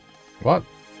hire? What?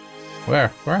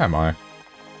 Where am I?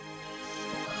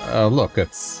 Look,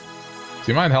 it's...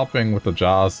 Do you mind helping with the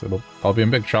jars? I'll be in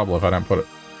big trouble if I don't put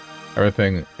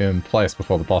everything in place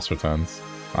before the boss returns.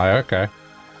 Aye, okay.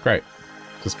 Great.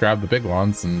 Just grab the big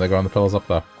ones and they go on the pillars up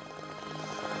there.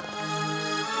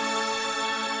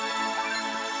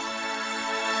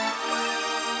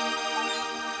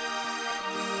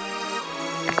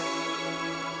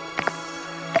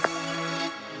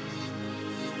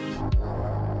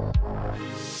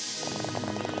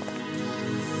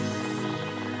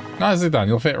 Nicely done,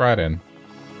 you'll fit right in.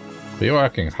 But you're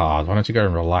working hard, why don't you go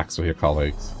and relax with your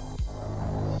colleagues?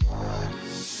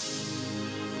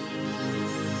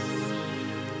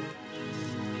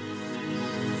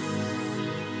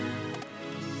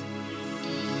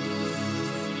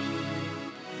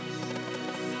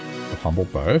 The humble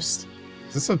boast?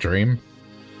 Is this a dream?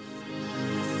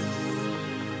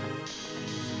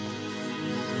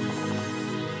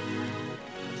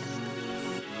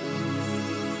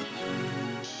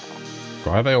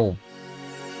 Why are they all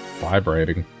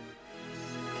vibrating?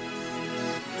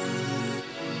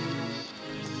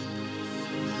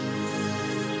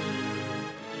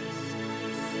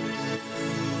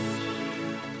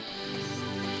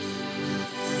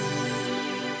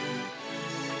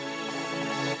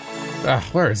 Ah,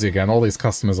 where is he again? All these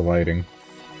customers are waiting.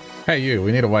 Hey you,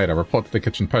 we need a waiter. Report to the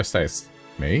kitchen post-haste.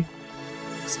 Me?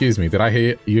 Excuse me, did I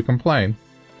hear you complain?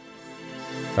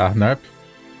 Nope.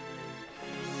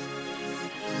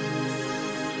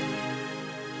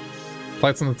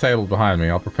 Plates on the table behind me.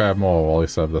 I'll prepare more while you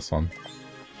serve this one.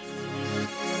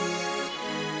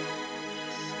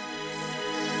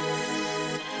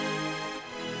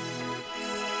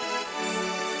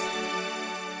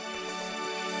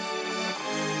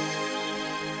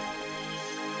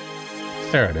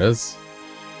 There it is.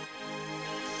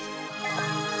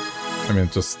 I mean,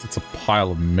 it's a pile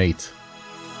of meat.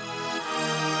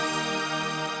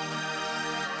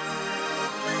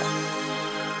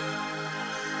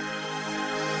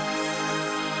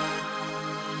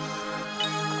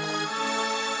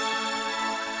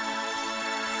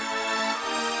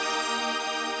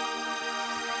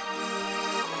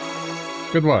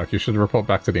 Good work. You should report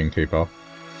back to the innkeeper.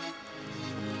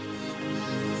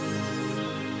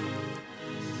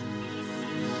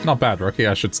 Not bad, rookie.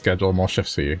 I should schedule more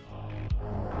shifts for you.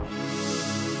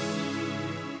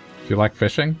 Do you like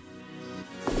fishing?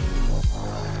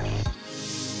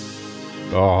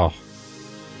 Oh.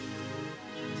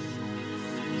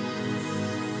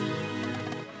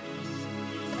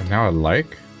 And now a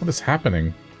lake? What is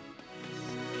happening?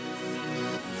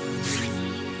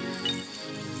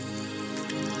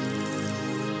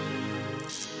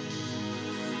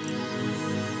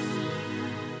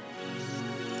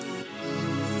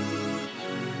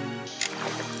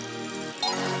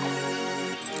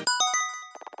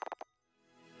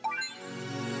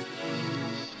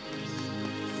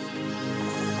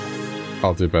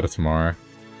 I'll do better tomorrow.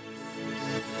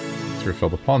 To refill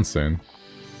the pond soon.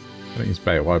 I don't use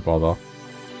bait, why bother?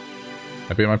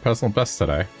 I beat my personal best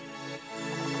today.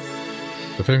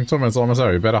 The fishing tournament's almost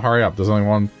over, you better hurry up. Does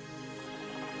anyone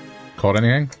caught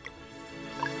anything?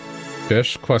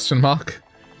 Fish? Question mark?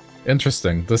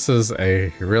 Interesting. This is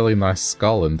a really nice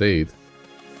skull indeed.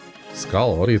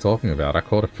 Skull? What are you talking about? I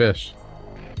caught a fish.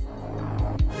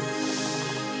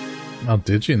 Oh,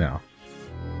 did you now?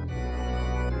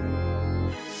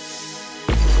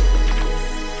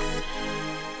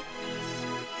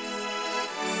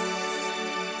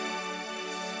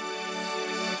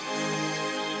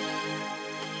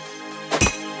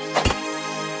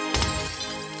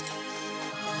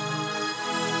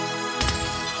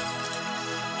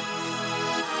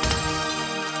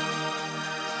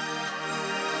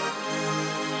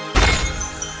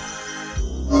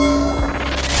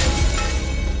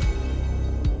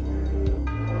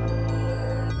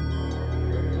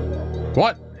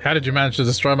 What? How did you manage to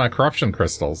destroy my corruption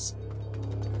crystals?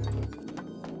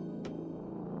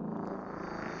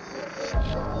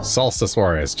 Solstice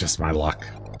Warrior is just my luck.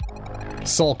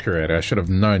 Soul Curator, I should have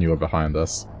known you were behind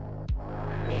this.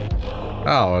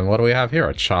 Oh, and what do we have here?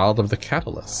 A child of the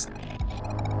Catalyst.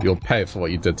 You'll pay for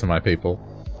what you did to my people.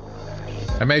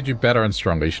 I made you better and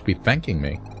stronger. You should be thanking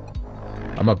me.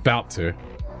 I'm about to.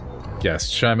 Yes,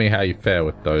 show me how you fare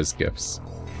with those gifts.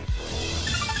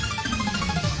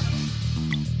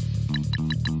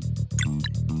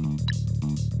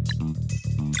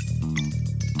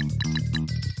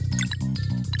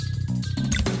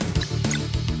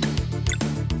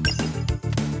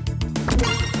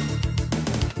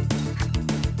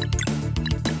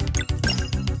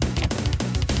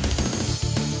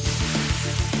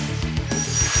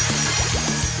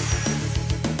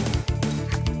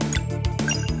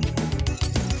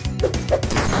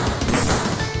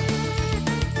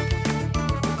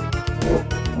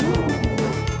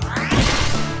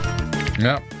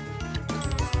 Yep.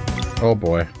 Oh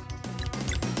boy.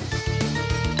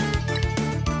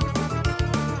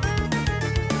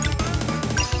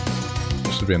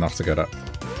 Should be enough to get it.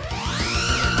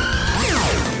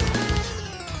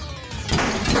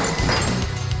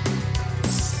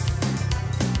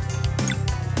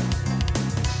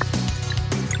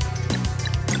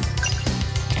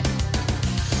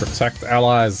 Protect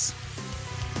allies.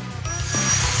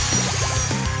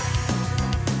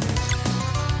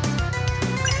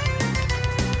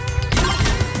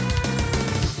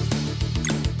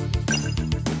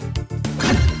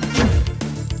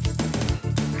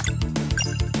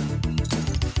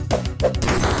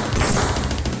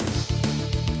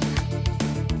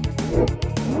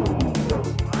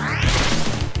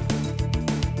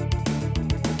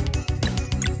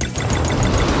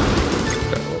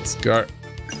 Okay, let's go.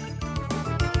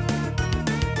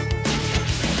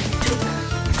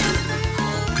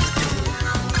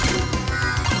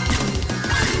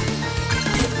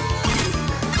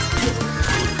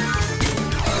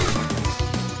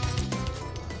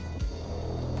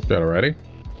 Good already?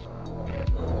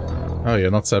 Oh, you're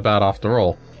not so bad after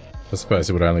all. I suppose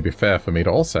it would only be fair for me to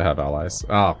also have allies.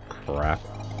 Oh, crap.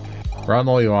 Run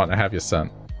all you want and have your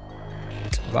scent.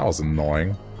 That was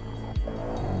annoying.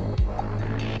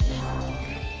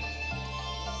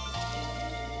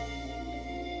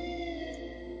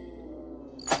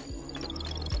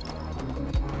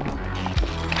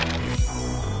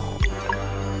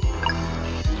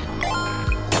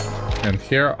 And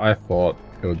here I thought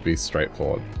it would be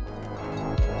straightforward.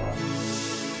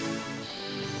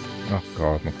 Oh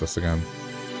god, not this again.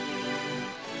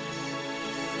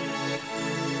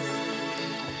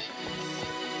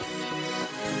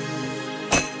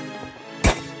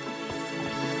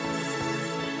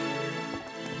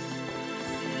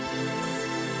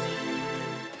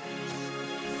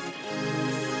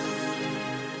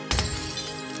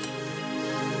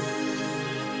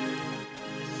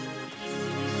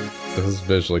 This is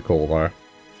visually cool though.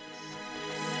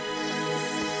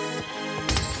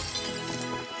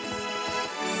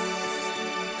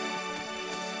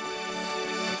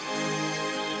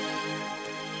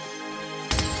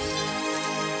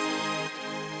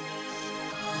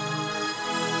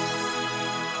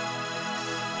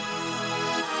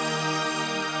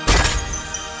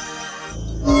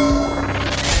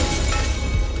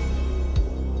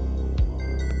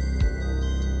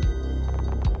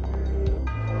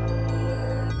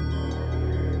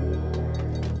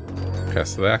 Okay,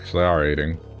 so they actually are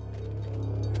eating.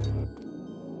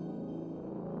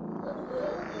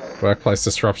 Workplace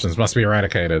disruptions must be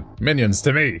eradicated. Minions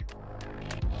to me!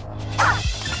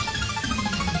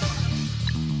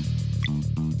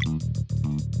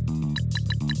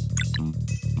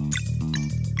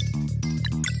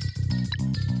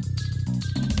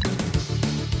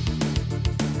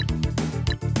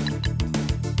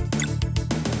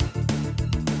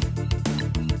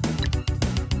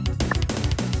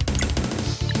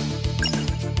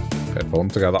 Pull them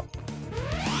together.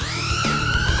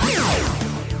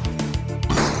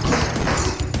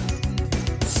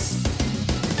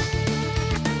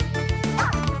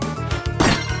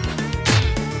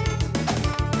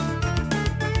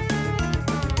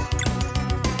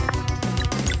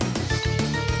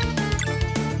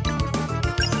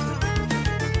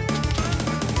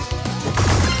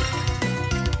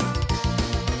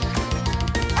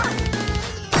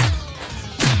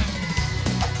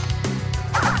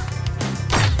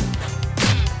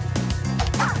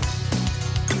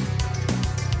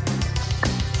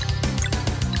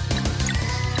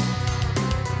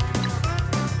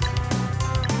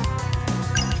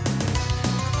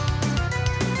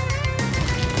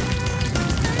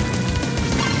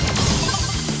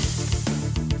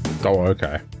 Oh,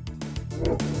 okay.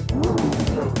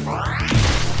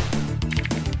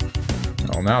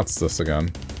 Oh, now it's this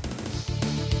again.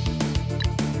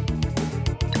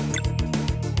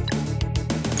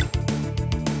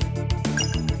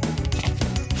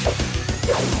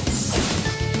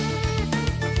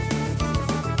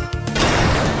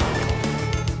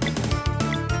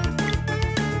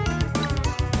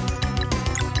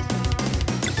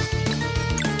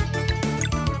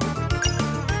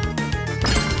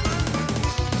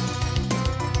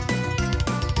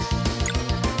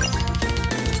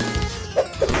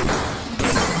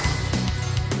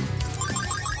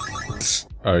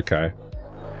 Okay.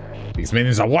 These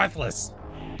minions are worthless!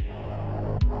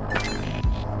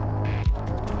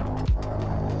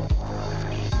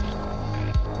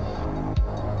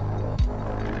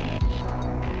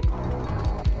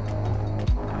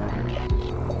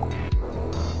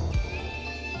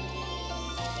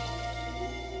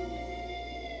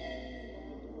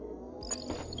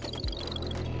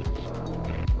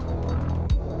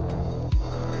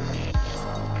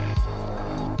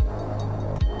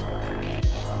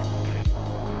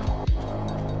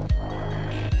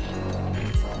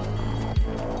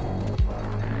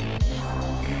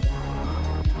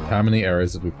 How many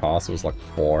areas did we pass? It was like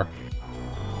 4.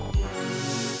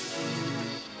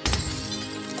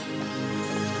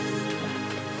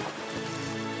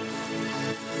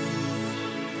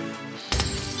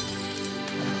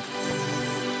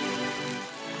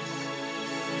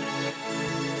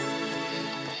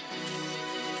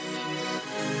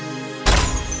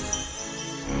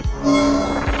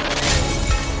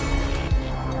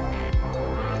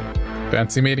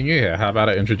 Fancy meeting you here. How about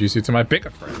I introduce you to my bigger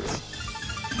friends?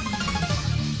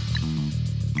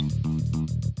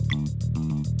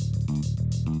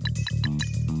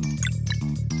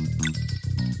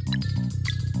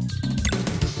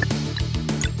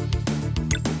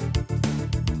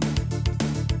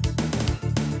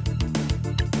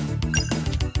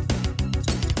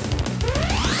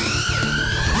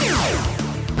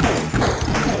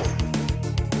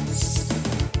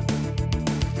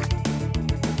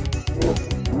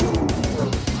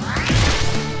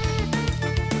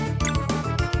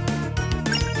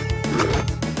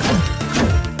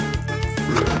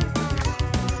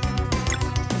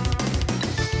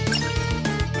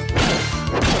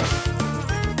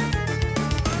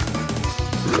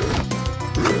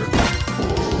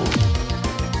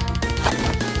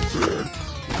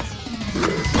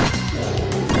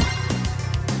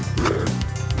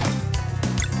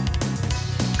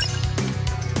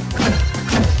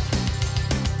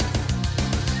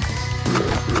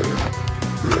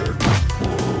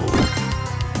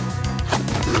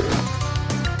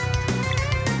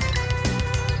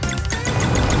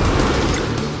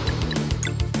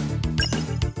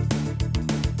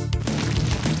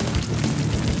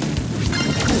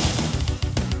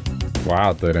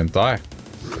 Wow, they didn't die.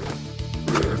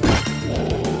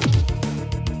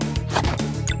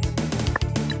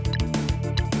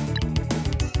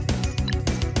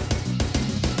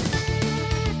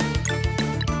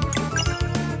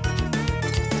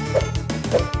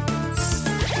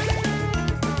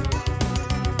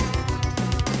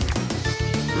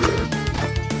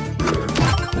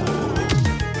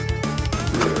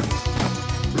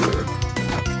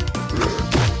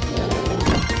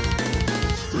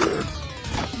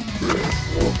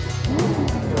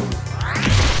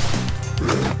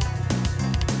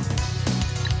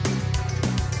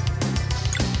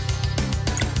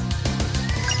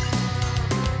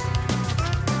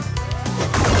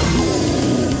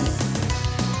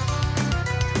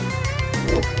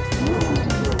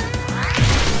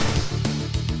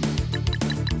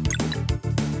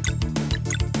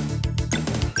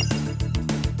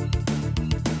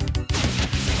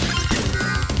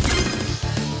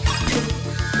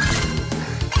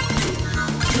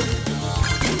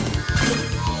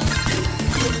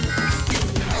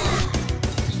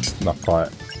 Not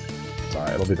quite.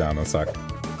 Sorry, it'll be down in a sec.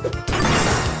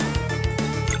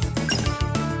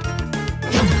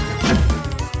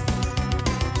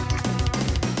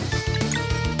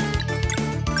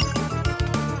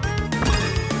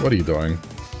 What are you doing?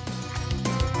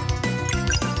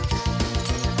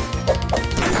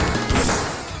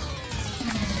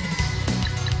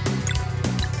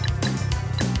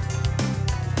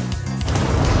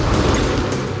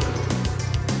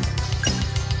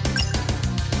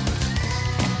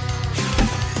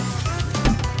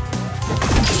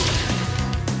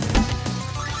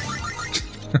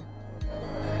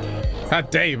 God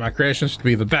damn, my creation should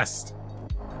be the best.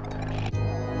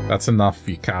 That's enough,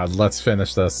 you cad. Let's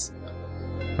finish this.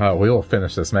 Oh, we will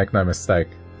finish this, make no mistake.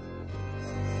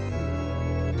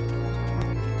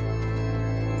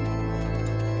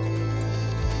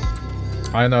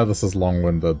 I know this is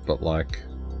long-winded, but like...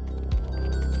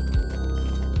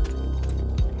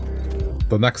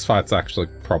 the next fight's actually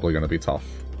probably gonna be tough.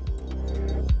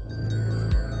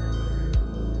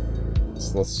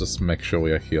 So let's just make sure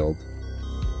we are healed.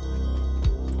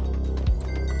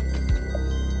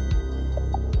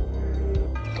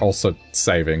 Also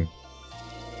saving.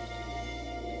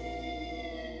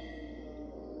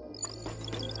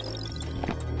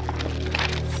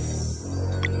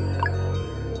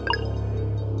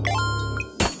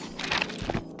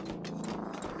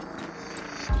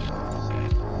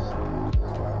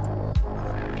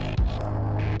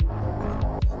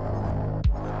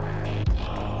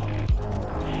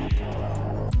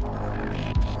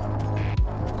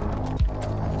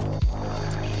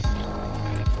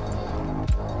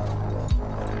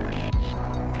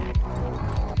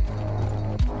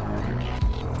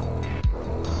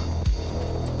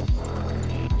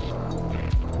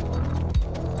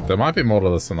 There might be more to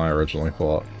this than I originally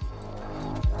thought.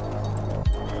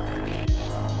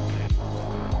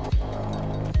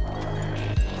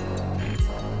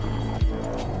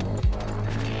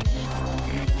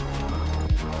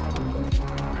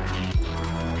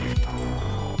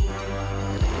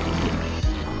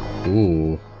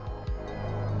 Ooh.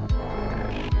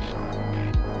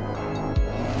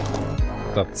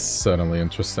 That's certainly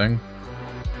interesting.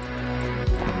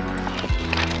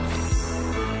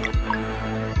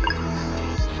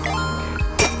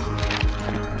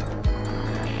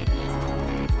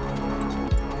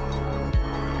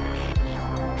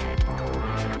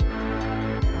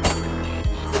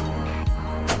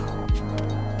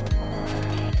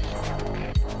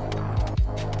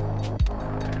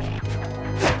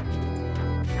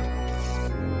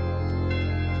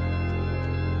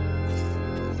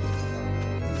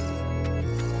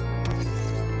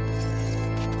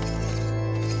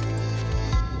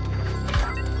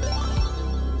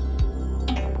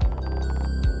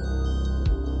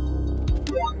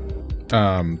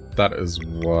 That is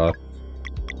worth...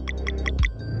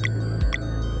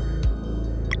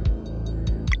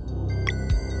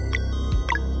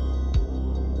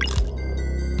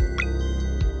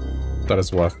 That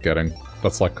is worth getting.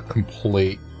 That's like a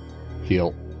complete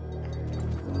heal.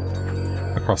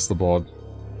 Across the board.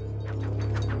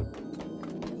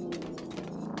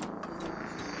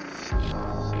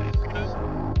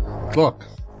 Look!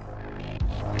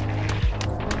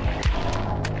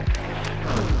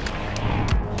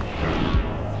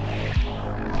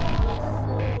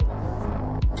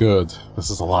 Good.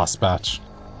 This is the last batch.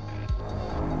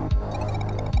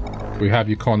 We have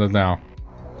you cornered now.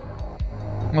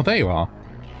 Well, there you are.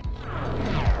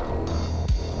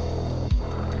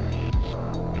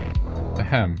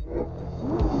 Ahem.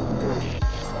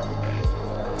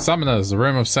 Summoners, the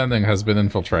room of sending has been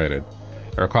infiltrated.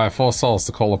 I require 4 souls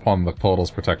to call upon the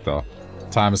portal's protector.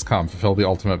 Time has come. Fulfill the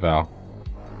ultimate vow.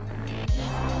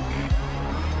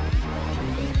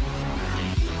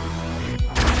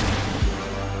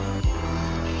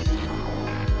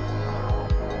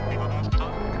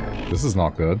 This is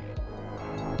not good.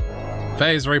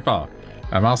 Phase Reaper.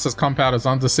 Our master's compound is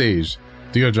under siege.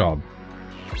 Do your job.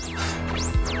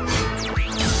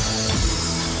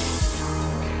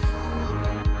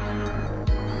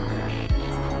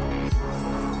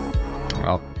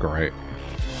 Oh, great.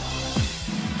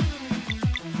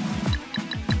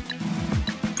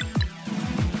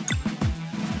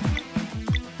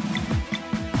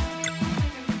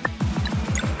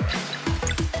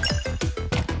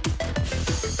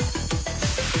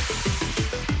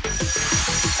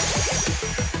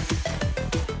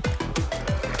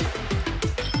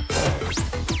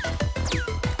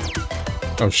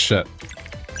 Oh shit.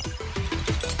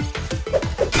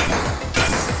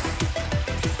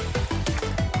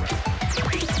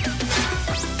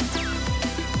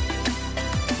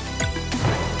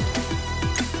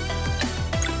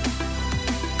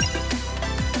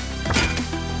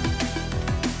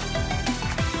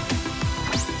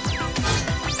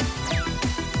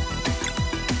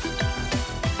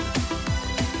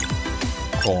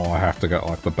 Oh, I have to get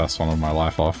like the best one of my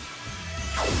life off.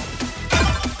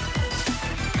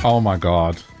 Oh my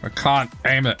god. I can't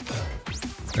aim it.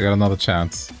 I got another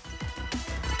chance.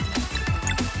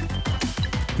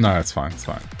 No, it's fine, it's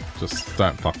fine. Just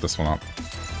don't fuck this one up.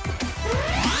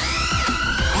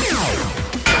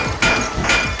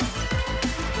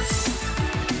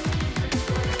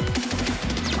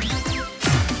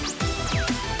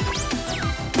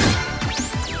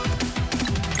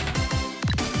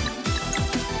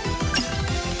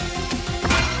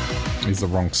 He's the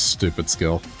wrong stupid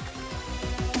skill.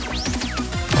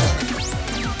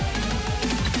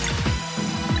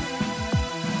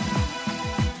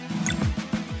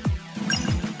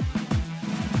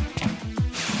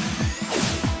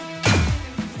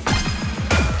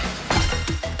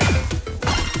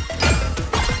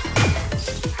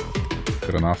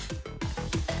 Enough.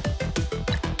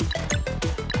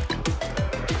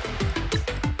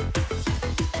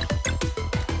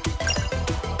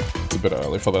 It's a bit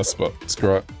early for this, but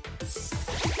screw it.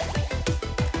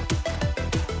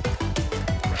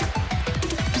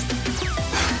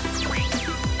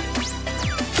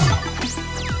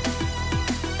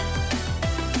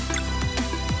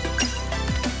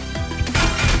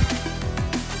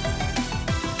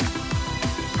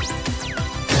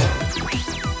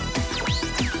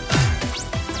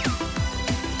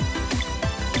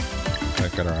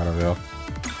 Get her out of here.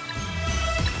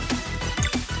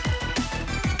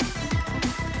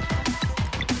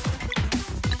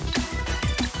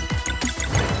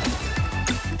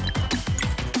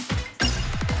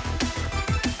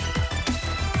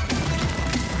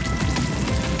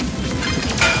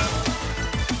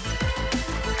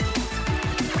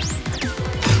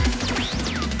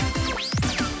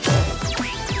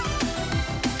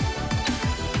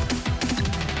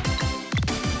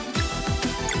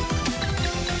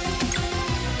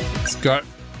 Go.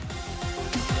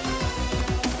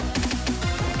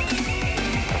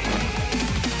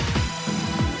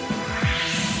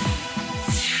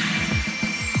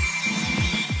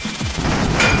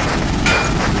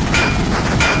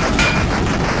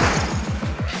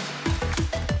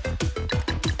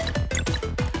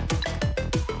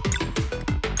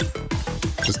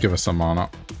 give us some mana.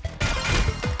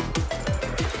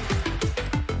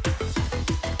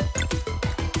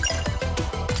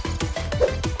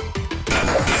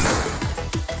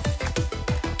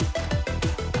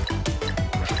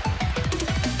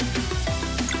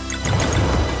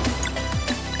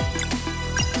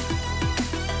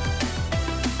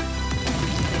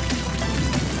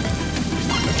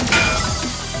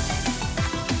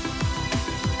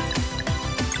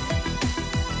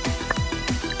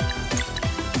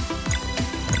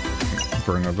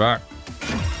 Bring her back.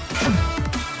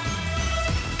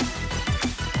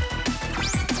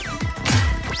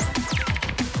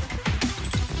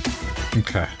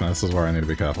 Okay, this is where I need to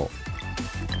be careful.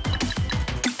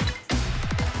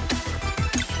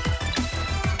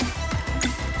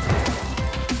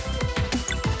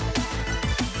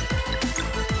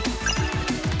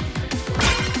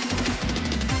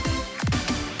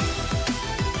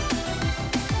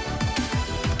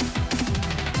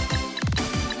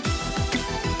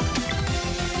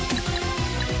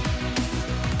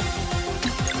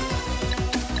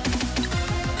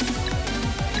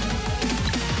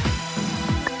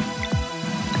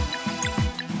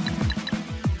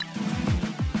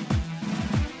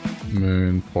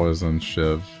 Poison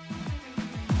Shiv.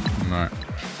 No.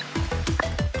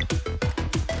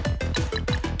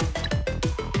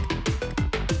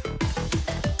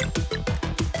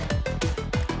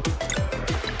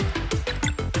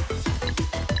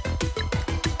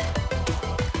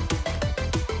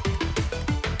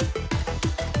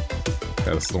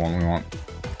 Okay, this is the one we want.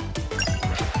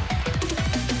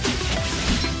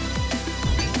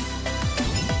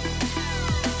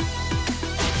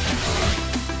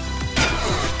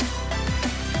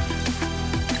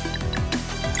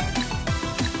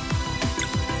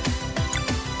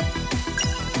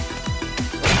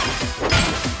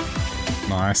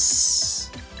 Nice.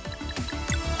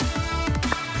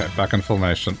 Okay, back in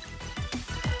formation.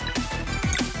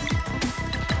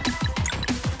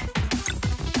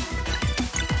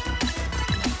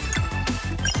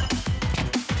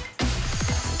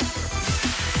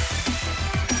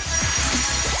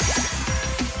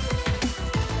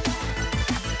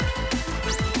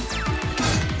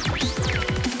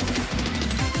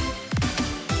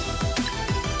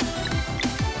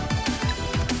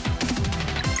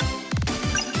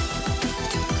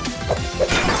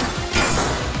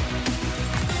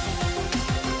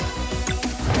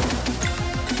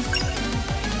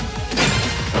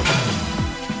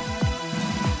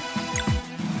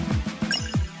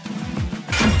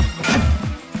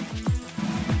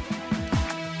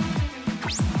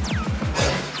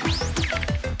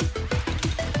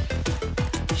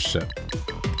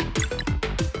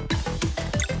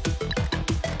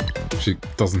 She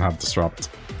doesn't have Disrupt.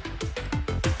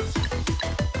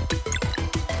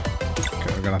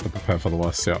 Okay, we're gonna have to prepare for the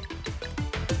worst, yeah.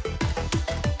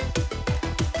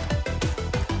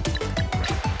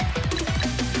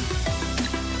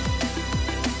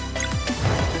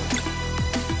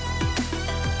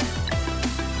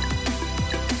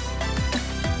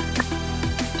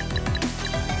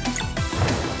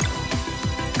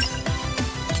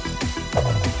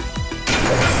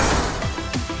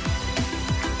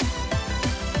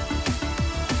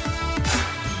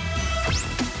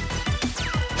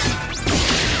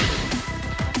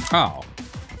 Oh.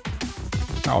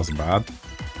 That wasn't bad.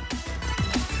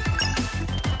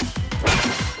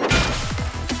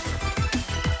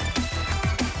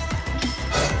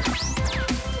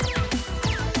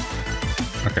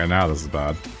 Okay, now this is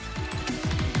bad.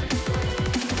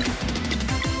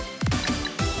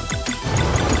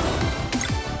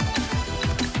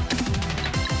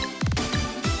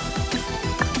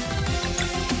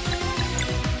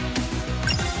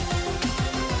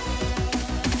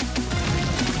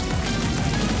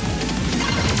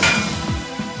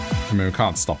 I mean, we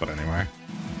can't stop it anyway.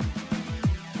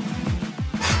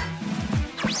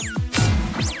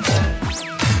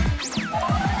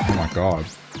 Oh my god.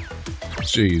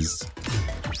 Jeez.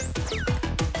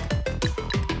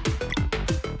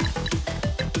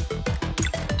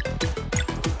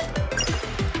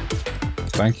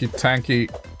 Thank you, Tanky.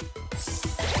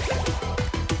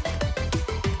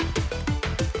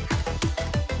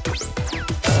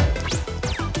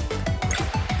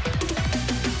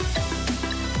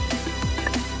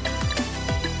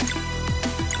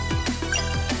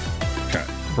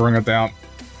 Bring it down.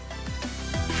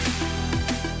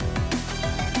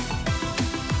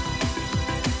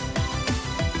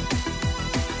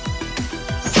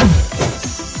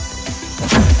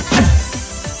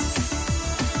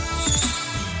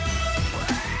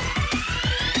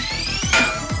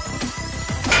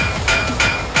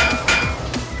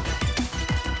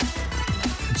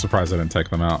 surprised I didn't take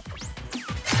them out.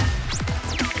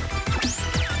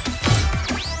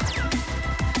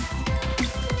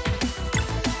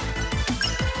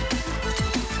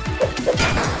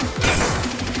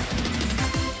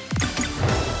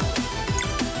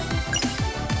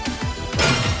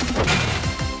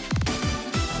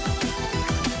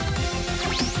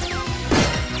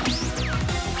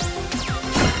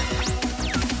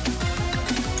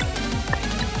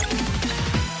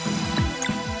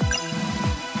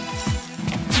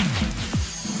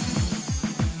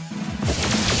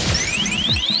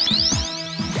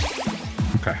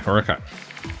 Okay.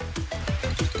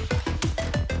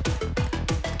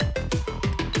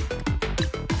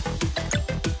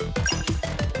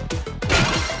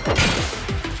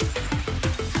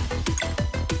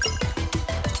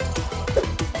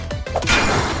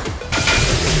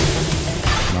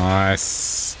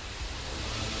 Nice.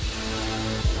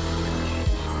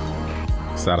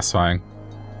 Satisfying.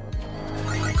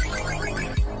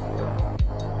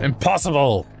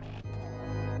 Impossible!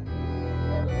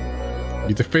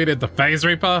 You defeated the Phase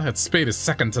Reaper? Its speed is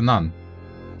second to none.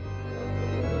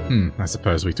 I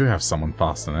suppose we do have someone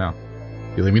faster now.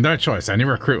 You leave me no choice. Any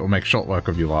recruit will make short work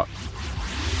of you lot.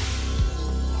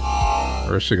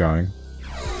 Where is she going?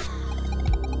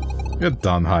 You're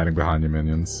done hiding behind your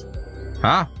minions.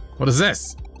 Huh? What is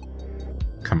this?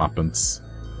 Comeuppance.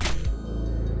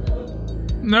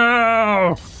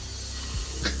 No!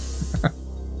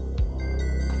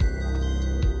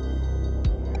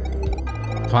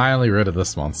 Finally rid of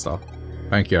this monster.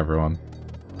 Thank you, everyone.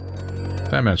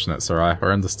 Don't mention it, Sarai.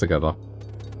 We're in this together.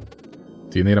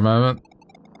 Do you need a moment?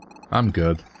 I'm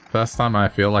good. First time I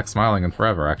feel like smiling in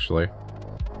forever, actually.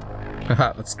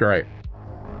 Haha, that's great.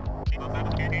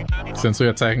 Since we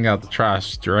are taking out the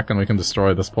trash, do you reckon we can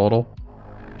destroy this portal?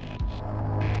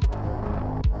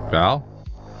 Val?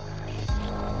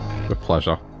 With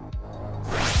pleasure.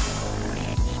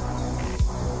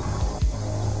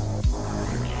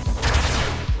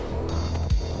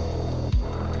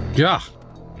 Yeah.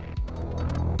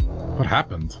 What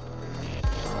happened?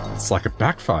 It's like it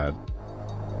backfired.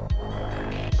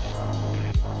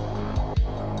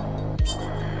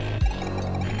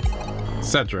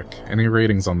 Cedric, any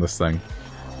readings on this thing?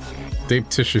 Deep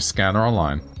tissue scanner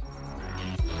online.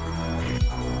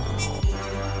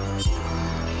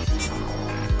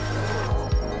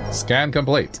 Scan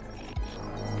complete.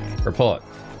 Report.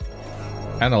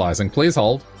 Analyzing. Please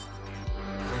hold.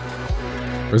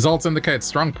 Results indicate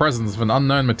strong presence of an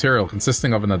unknown material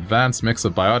consisting of an advanced mix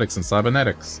of biotics and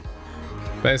cybernetics.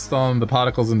 Based on the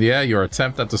particles in the air, your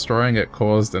attempt at destroying it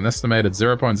caused an estimated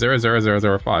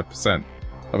 0.00005%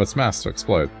 of its mass to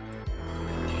explode.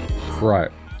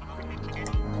 Right.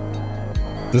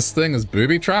 This thing is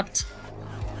booby-trapped?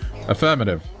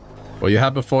 Affirmative. What you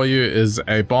have before you is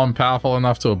a bomb powerful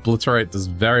enough to obliterate this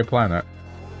very planet.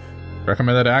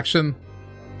 Recommended action?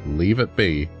 Leave it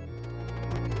be.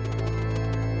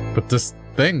 But this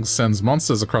thing sends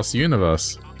monsters across the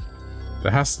universe.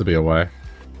 There has to be a way.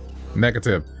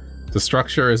 Negative. The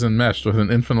structure is enmeshed with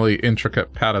an infinitely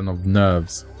intricate pattern of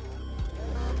nerves.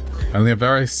 Only a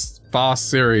very fast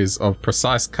series of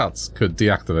precise cuts could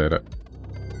deactivate it.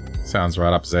 Sounds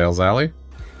right up Zale's alley.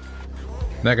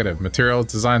 Negative. Material is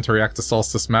designed to react to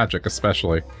solstice magic,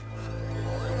 especially.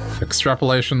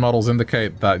 Extrapolation models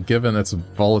indicate that given its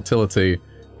volatility,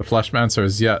 the Fleshmancer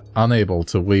is yet unable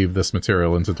to weave this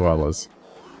material into dwellers.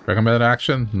 Recommended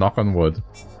action? Knock on wood.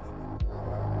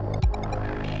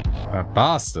 That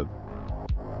bastard.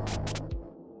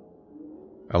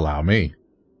 Allow me.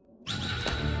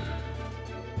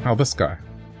 Oh, this guy.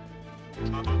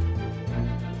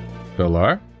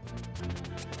 Below?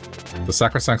 The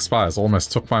sacrosanct spires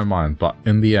almost took my mind, but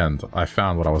in the end, I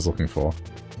found what I was looking for.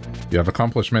 You have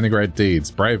accomplished many great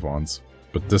deeds, brave ones,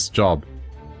 but this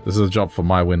is a job for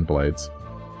my wind blades.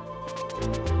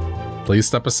 Please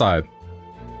step aside.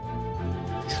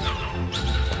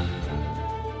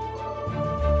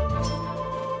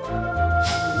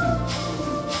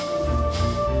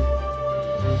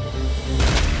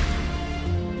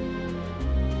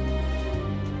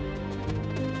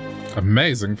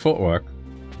 Amazing footwork.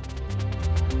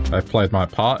 I've played my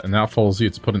part, and now it falls you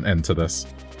to put an end to this.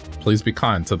 Please be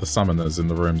kind to the summoners in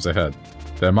the rooms ahead.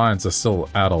 Their minds are still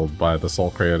addled by the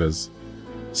Soul Curator's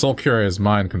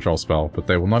mind control spell, but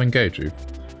they will not engage you.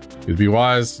 You'd be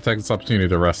wise to take this opportunity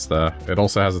to rest there. It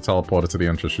also has a teleporter to the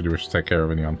entrance should you wish to take care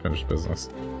of any unfinished business.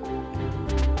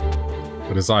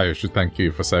 It is I who should thank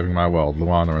you for saving my world,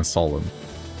 Luana and Solon.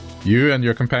 You and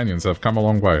your companions have come a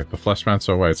long way. The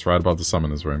Fleshmancer awaits right above the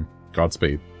summoner's room.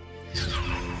 Godspeed.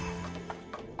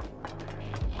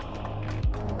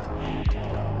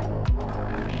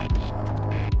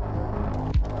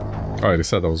 Alright, he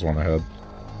said there was one ahead.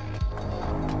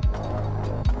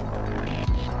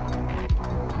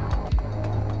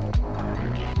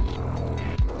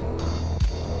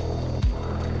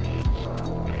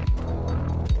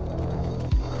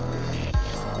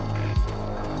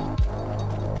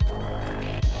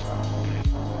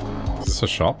 Is this a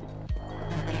shop?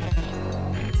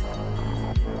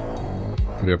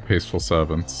 We are peaceful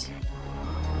servants.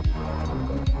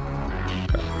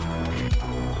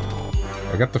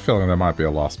 I get the feeling there might be a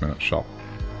last-minute shop,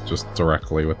 just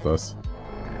directly with this.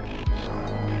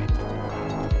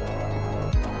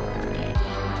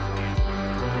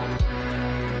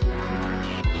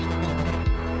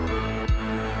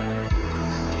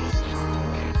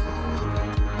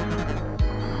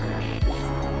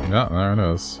 Yeah, there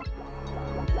it is.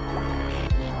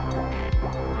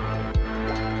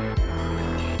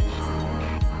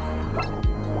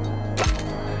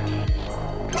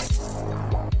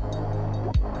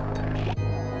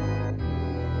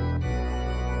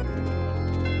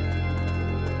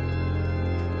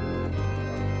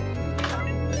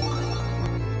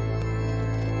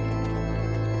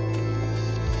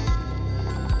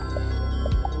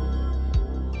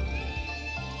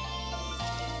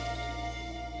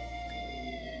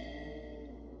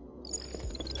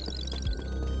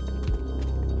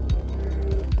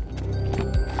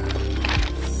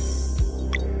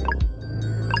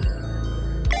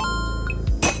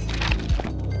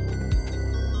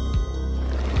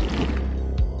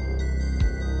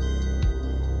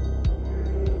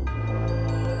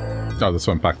 Oh, this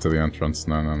went back to the entrance.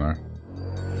 No, no, no.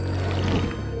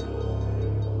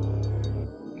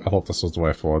 I thought this was the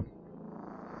way forward.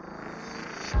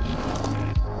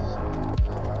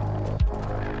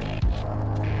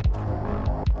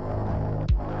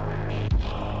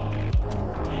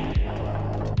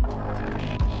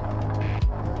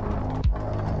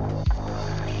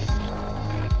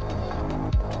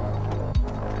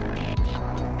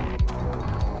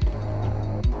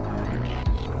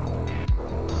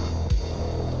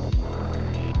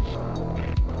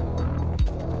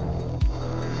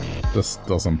 This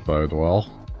doesn't bode well.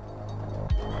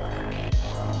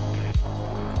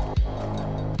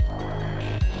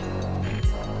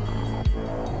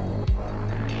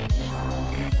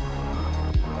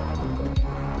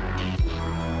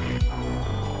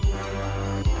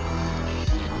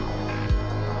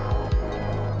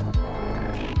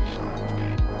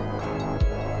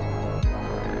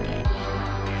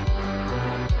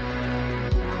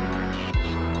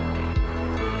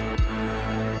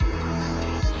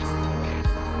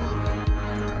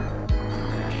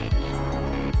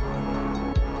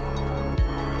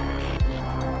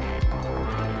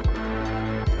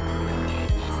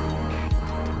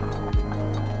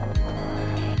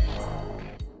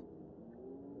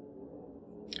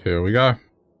 Here we go.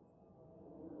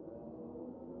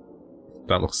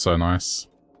 That looks so nice.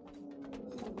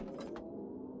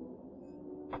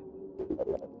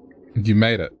 You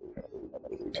made it.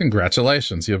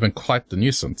 Congratulations, you have been quite the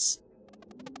nuisance.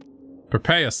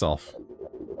 Prepare yourself.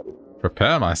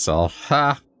 Prepare myself?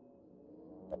 Ha!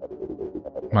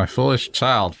 My foolish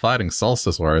child, fighting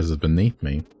solstice warriors is beneath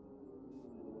me.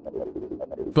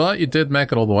 But you did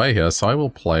make it all the way here, so I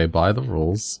will play by the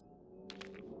rules.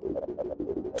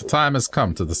 The time has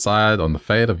come to decide on the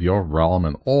fate of your realm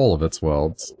and all of its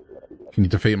worlds. Can you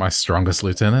defeat my strongest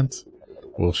lieutenant?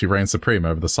 Or will she reign supreme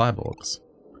over the cyborgs?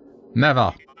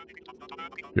 Never!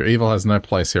 Your evil has no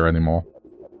place here anymore.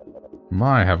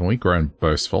 My, haven't we grown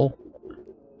boastful?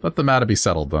 Let the matter be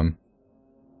settled then.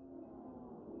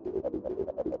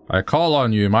 I call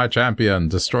on you, my champion,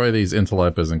 destroy these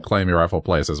interlopers and claim your rightful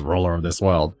place as ruler of this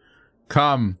world.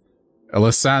 Come,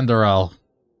 Elisandrel.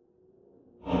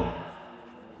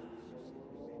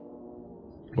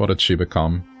 What did she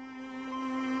become?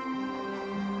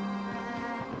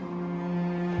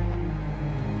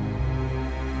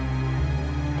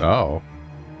 Oh.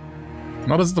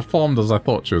 Not as deformed as I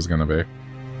thought she was gonna be.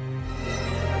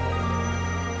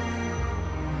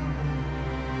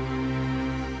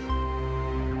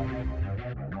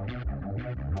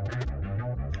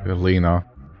 Elena.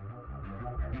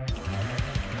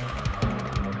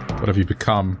 What have you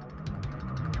become?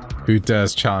 Who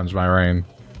dares challenge my reign?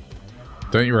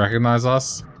 Don't you recognize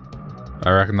us?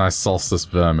 I recognize Solstice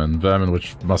Vermin. Vermin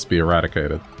which must be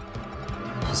eradicated.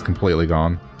 She's completely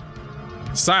gone.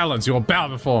 Silence! You will bow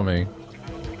before me!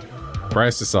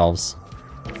 Brace yourselves.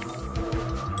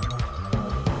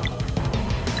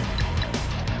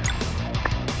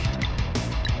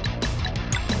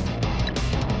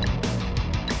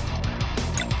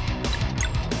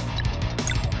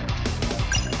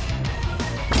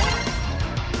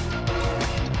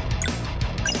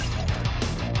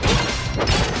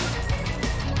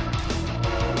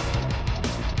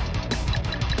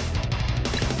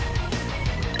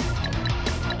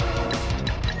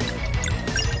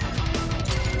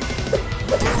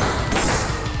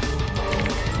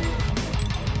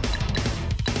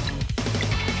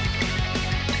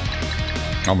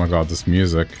 Oh my god, this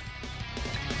music.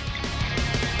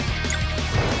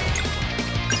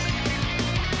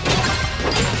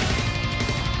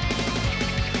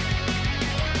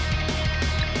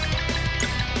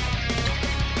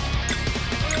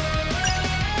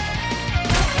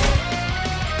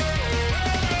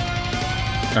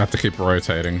 I have to keep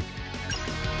rotating.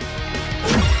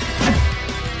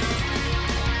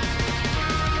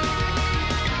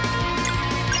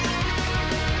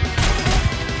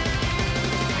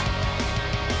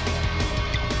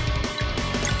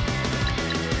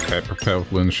 Okay, prepare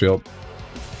with Lunar Shield.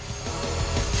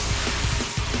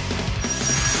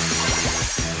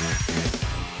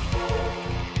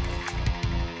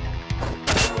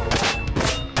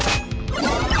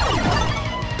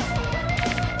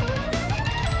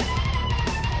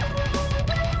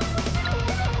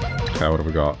 Okay, what have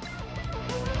we got?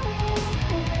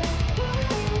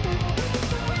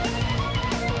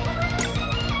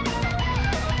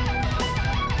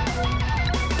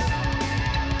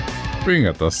 We can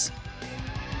get this.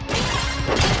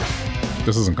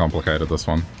 This isn't complicated, this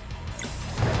one.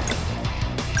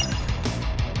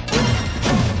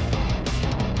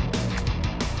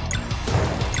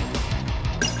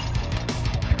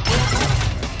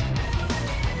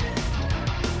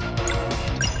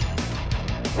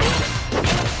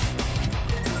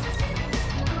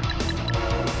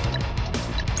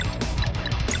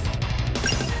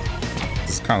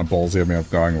 It's kind of ballsy of me of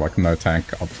going like no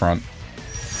tank up front.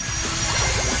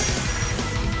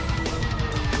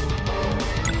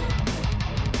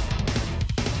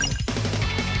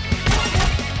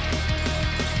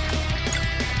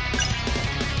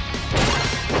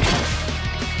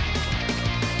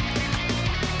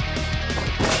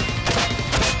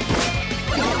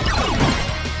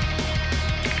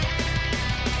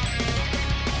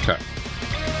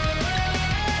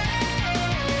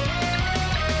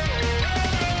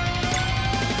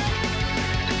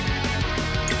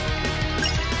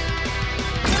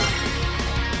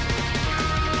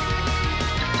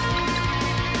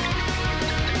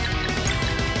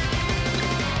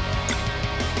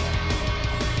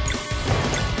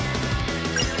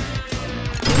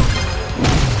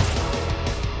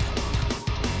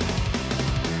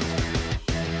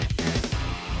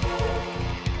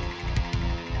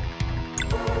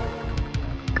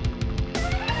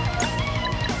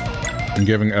 I'm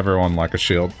giving everyone like a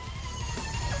shield.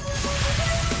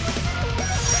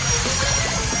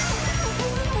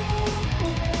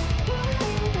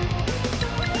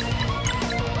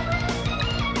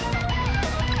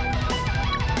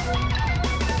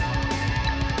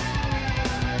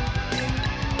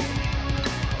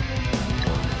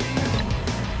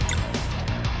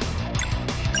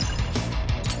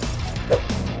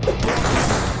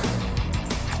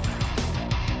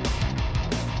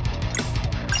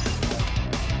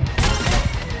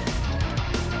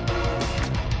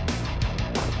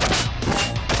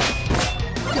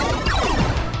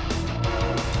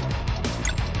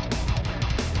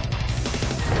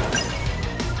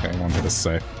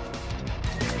 Safe.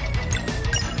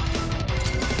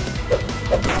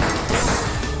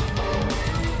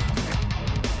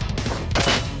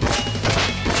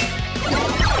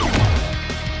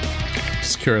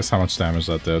 Just curious how much damage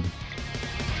that did.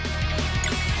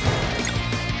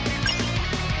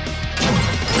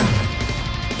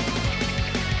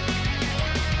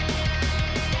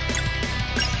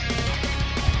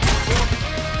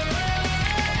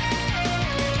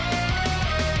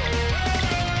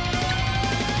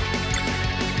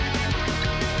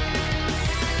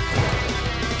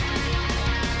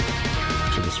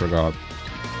 Forgot.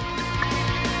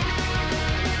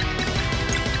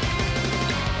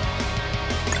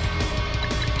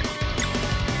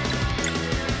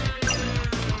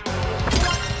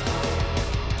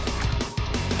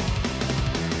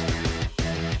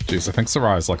 Jeez, I think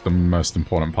Sarai is like the most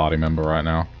important party member right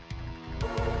now.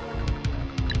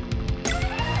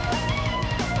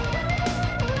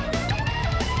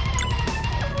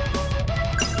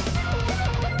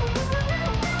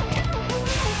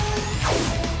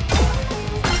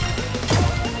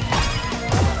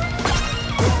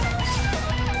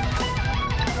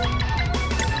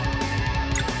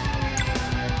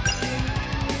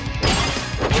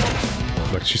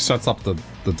 She sets up the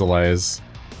delays.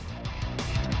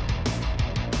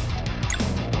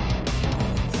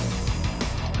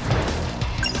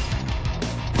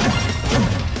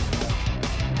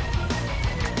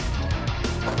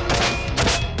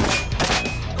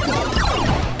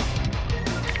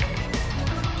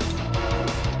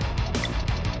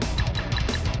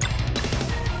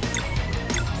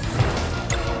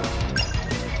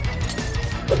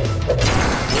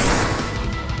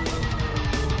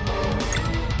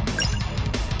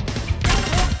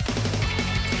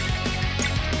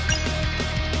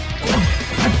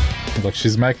 Look,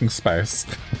 she's making space.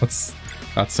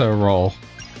 That's her role.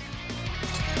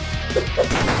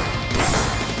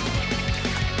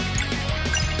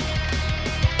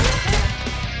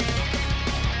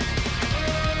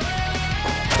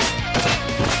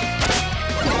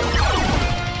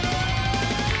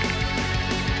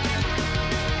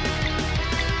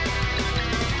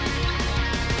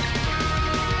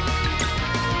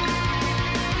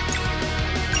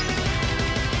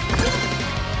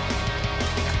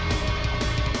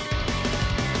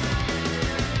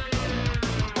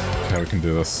 We can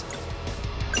do this.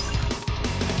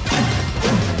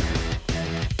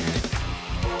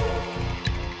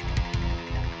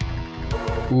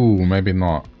 Ooh, maybe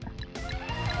not.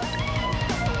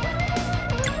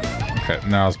 Okay,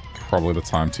 now's probably the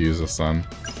time to use this then.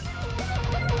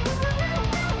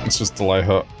 Let's just delay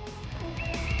her.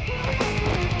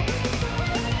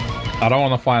 I don't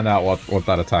want to find out what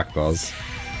that attack does.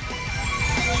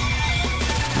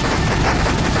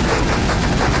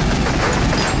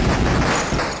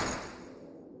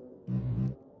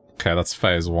 Okay, that's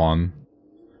phase 1.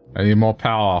 I need more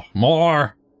power.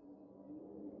 More!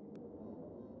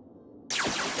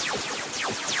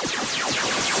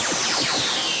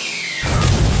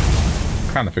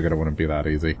 Kinda figured it wouldn't be that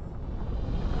easy.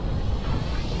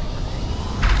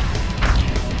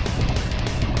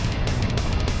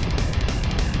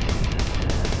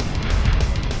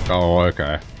 Oh,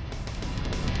 okay.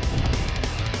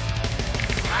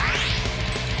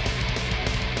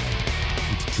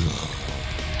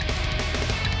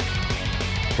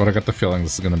 But I got the feeling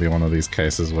this is going to be one of these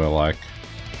cases where, like...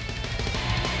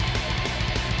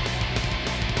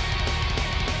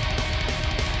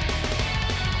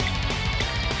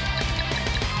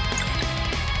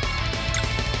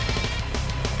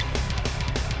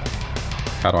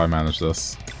 How do I manage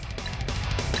this?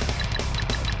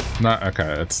 No,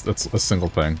 okay, it's a single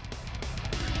thing.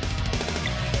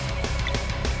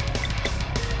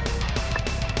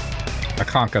 I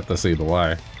can't get this either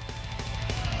way.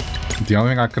 The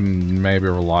only thing I can maybe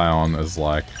rely on is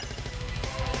like...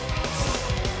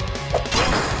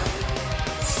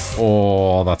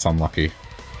 Oh, that's unlucky.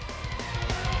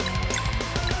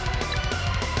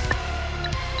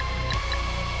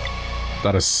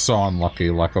 That is so unlucky,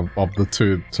 like, of the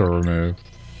two to remove.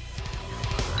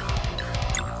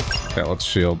 Okay, let's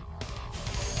shield.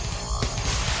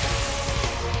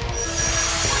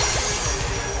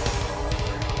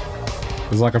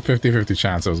 There's like a 50-50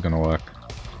 chance it was gonna work.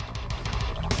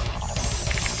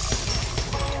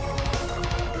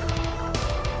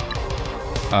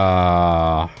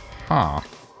 Huh.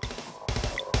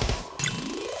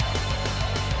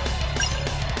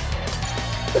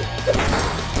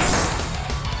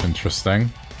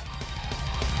 Interesting.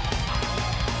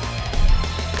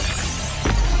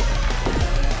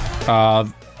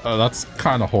 That's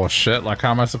kind of horse shit. Like,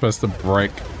 how am I supposed to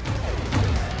break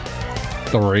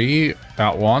 3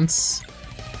 at once?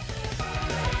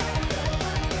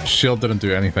 Shield didn't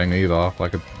do anything either.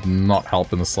 Like, it did not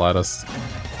help in the slightest.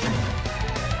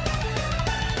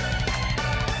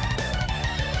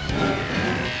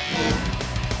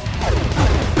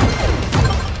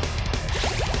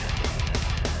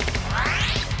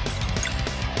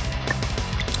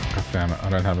 God damn it, I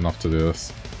don't have enough to do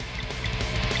this.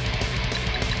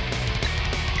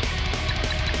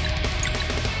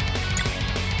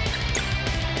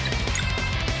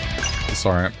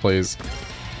 Disorient, please.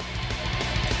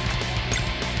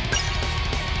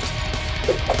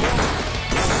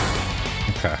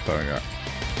 Okay, there we go.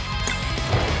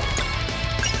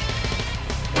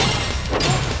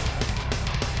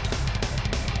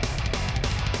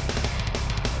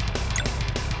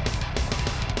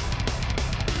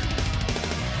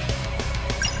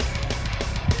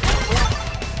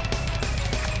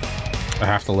 I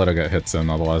have to let her get hits in,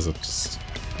 otherwise it just...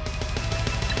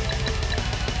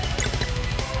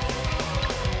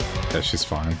 Yeah, she's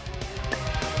fine.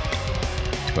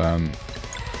 Then...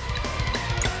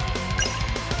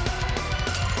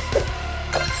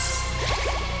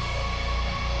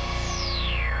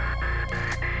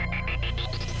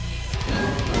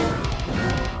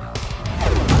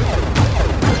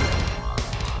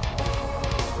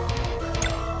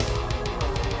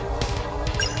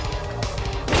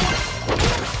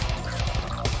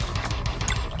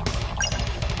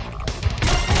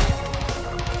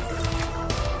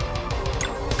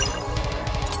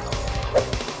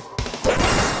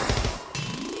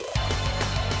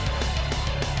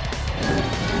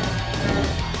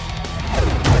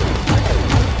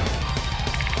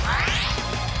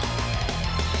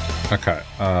 Okay,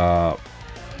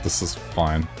 this is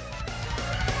fine.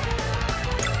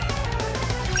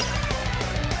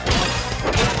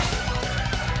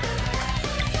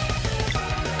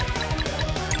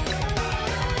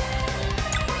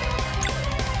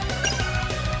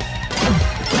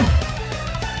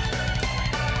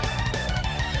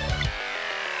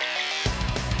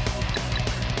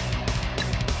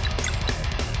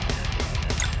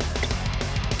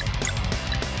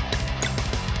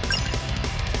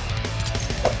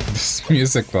 This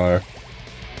music, though.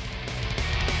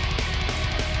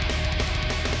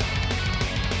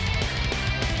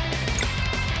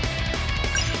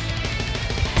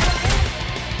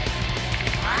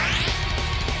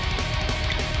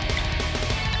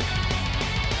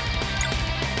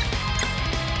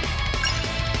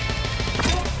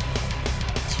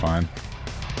 It's fine.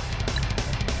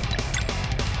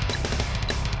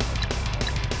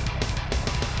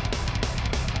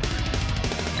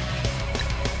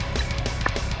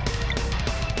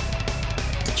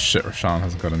 Shit, Rashawn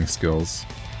hasn't got any skills.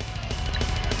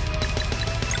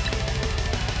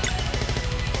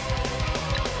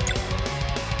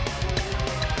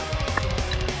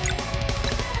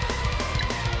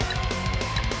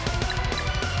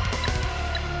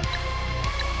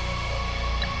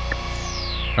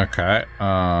 Okay,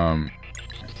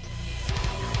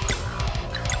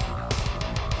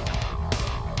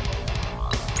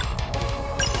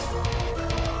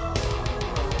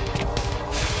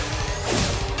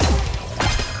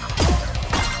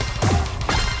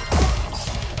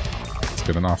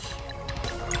 good enough.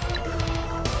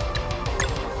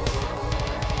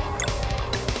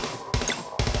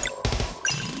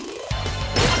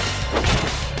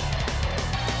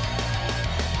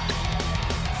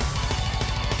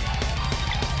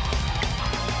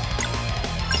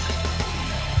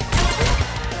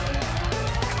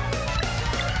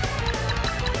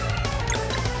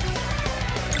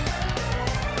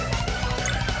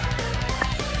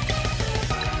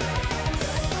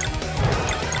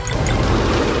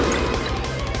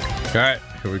 Okay,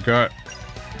 here we go.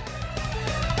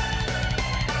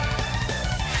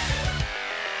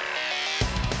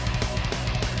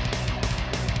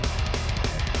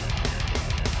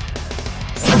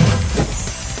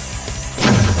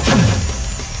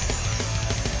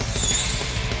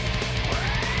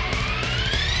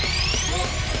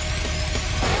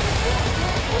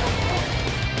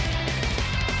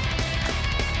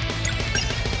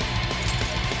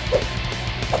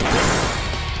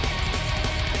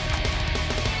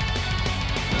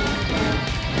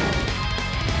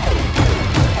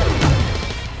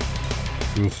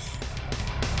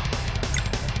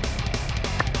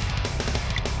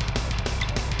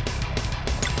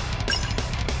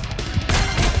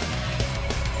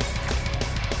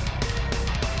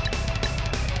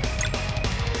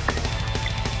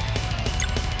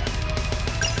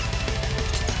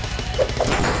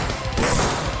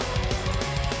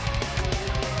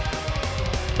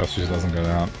 She doesn't go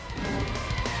down.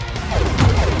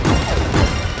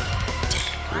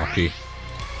 Lucky.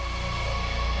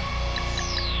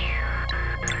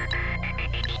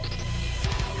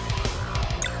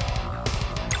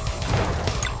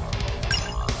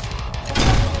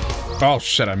 Oh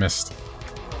shit, I missed.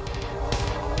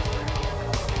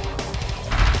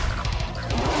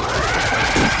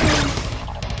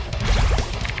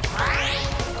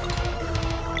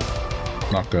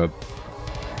 Not good.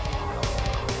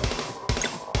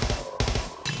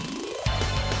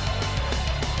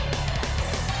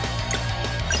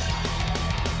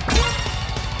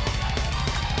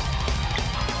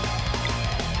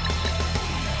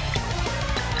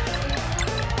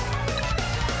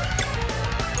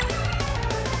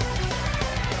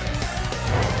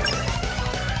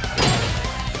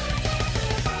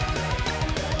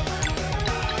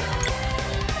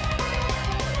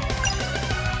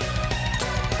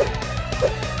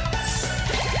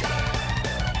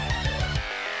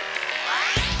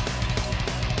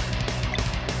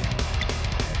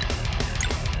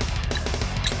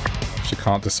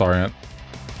 Can't disorient.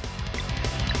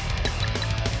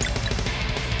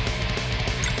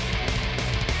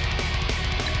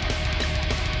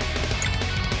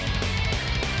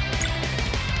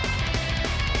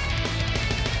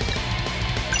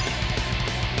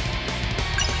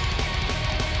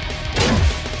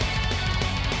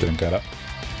 Didn't get it.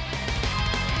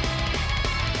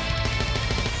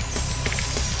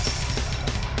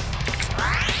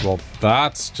 Well,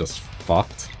 that's just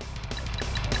fucked.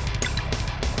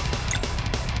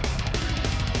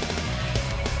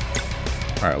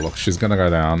 Alright, look, she's gonna go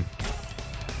down.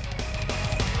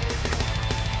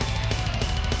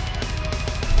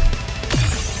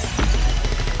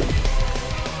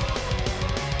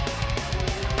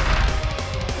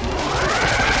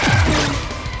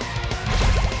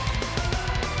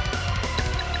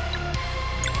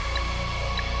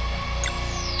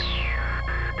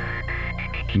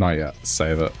 Not yet.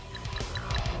 Save it.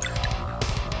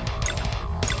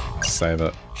 Save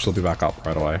it. She'll be back up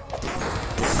right away.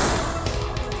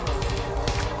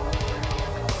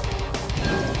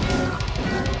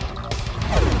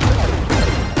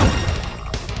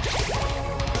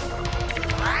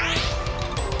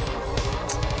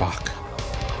 Fuck.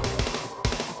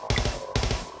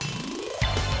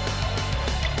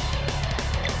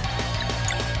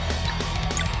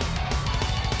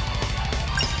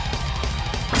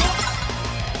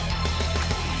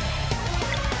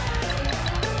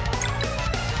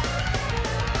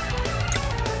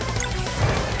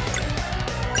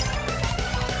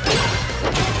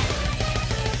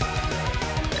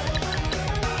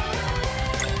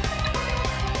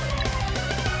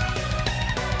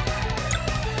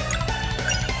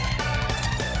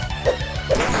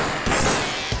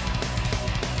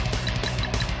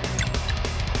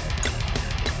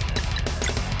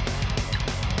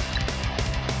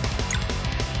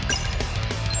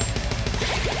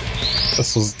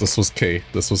 This was key.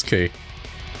 This was key.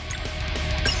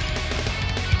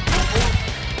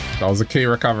 That was a key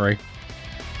recovery.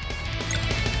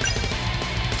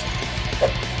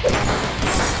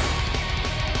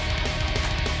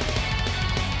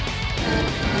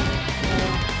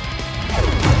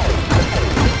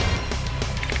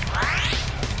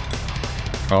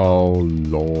 Oh,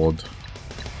 Lord.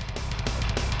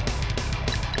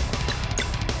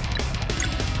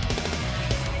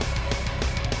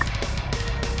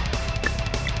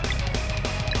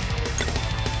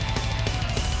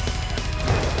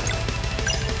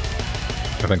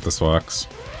 I think this works.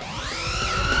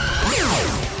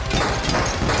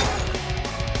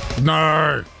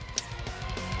 No!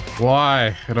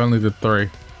 Why? It only did 3.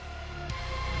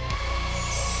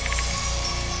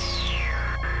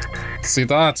 See,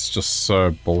 that's just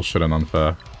so bullshit and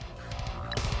unfair.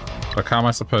 Like, how am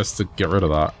I supposed to get rid of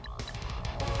that?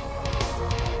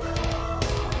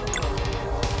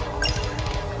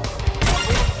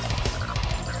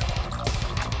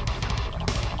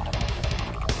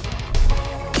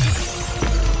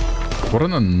 What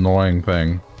an annoying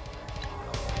thing.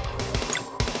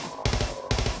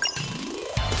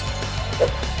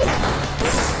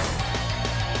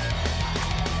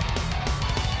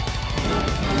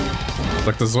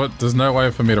 Like, there's no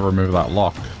way for me to remove that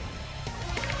lock.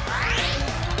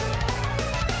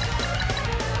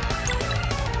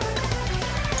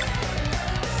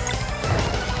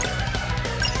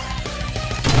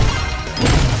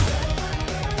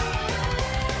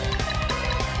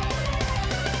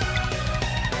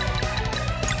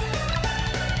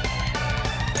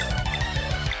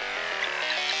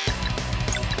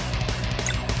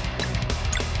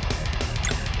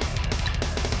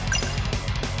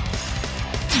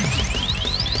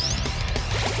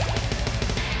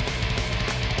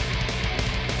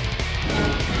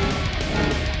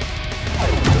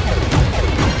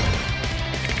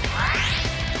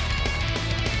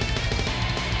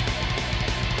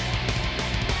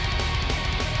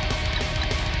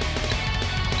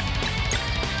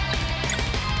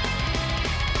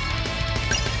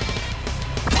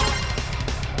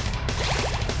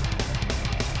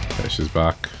 She's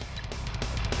back.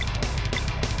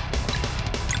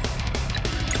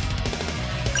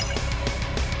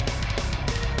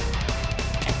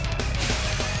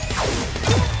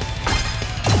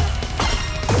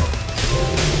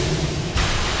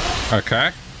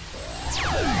 Okay.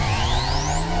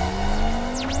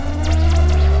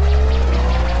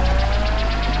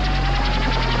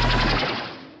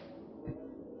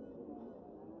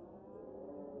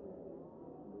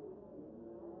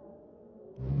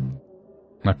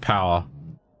 My power.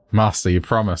 Master, you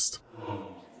promised.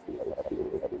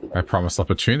 I promised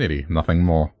opportunity, nothing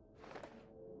more.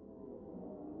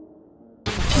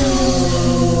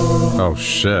 Oh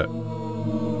shit.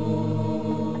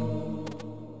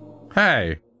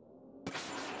 Hey!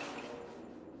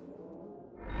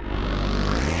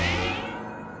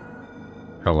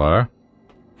 Hello?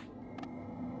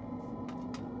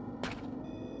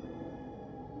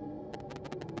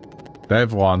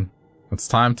 They've won. It's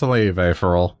time to leave,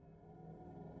 Aetheral.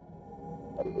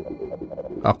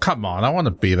 Oh, come on. I want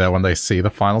to be there when they see the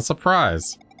final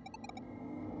surprise.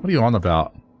 What are you on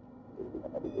about?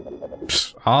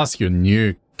 Pfft, ask your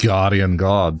new guardian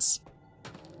gods.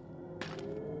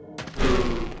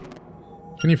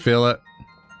 Can you feel it?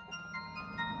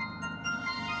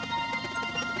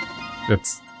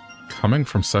 It's coming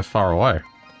from so far away.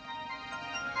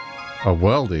 A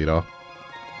world eater.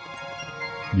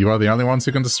 You are the only ones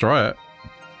who can destroy it.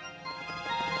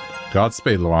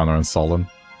 Godspeed, Luana and Solon.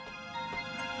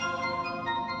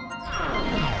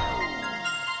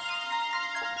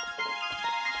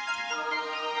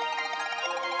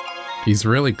 He's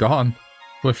really gone.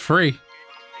 We're free.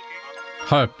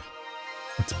 Hope.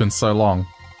 It's been so long.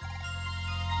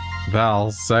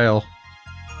 Val, Zale.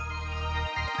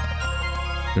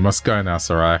 We must go now,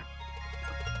 Sarai.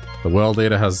 The World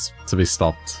Eater has to be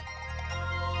stopped.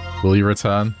 Will you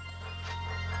return?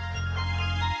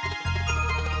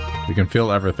 We can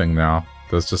feel everything now.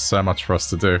 There's just so much for us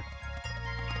to do.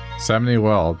 So many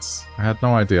worlds. I had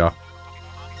no idea.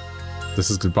 This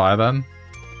is goodbye then?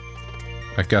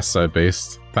 I guess so,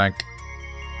 Beast.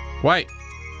 Wait!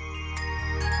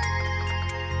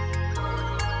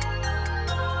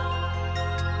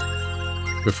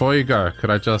 Before you go, could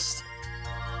I just...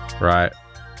 Right.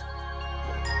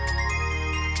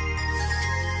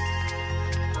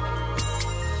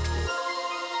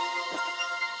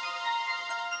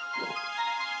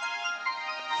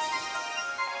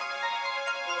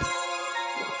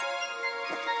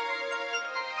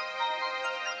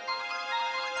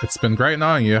 It's been great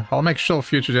knowing you. I'll make sure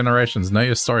future generations know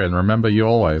your story and remember you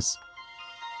always.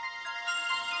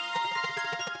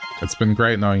 It's been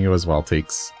great knowing you as well,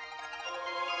 Teeks.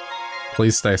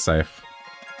 Please stay safe.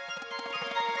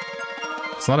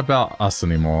 It's not about us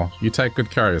anymore. You take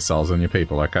good care of yourselves and your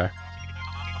people, okay?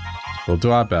 We'll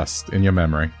do our best, in your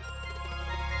memory.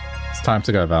 It's time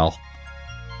to go, Val.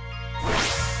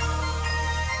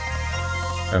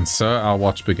 And so our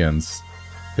watch begins.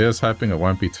 Here's hoping it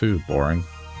won't be too boring.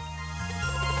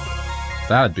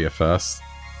 That'd be a first.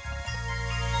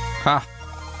 Ha!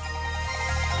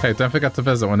 Hey, don't forget to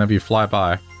visit whenever you fly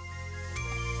by.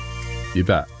 You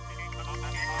bet.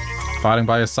 Fighting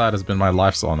by your side has been my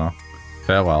life's honor.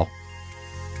 Farewell.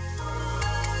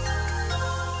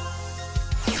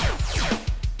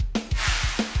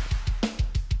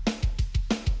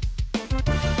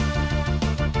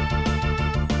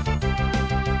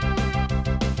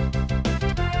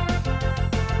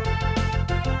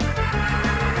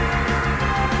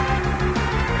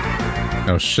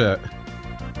 Oh shit.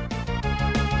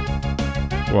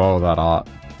 Whoa, that art.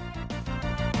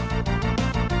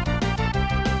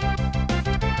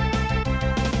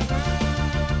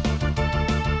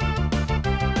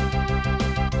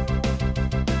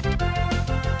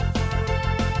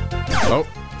 Oh.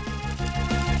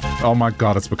 Oh my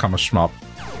god, it's become a shmup.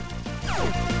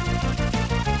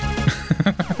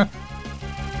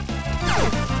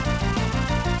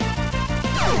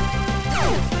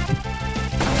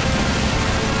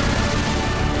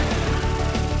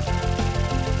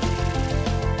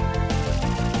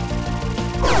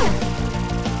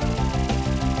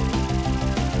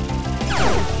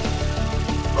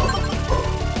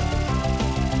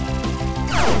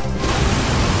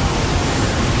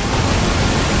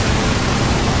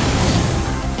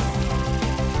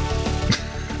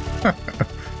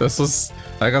 This is...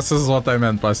 I guess this is what they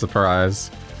meant by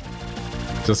surprise.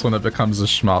 Just when it becomes a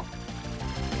shmup.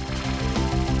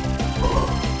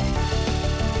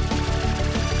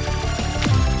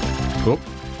 Oop.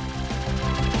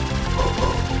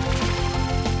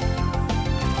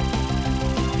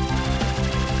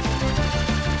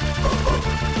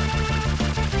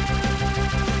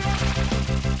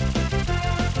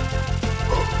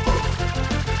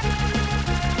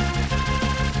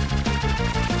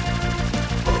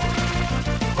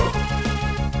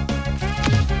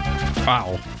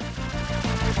 Wow.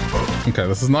 Okay,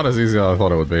 this is not as easy as I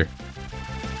thought it would be.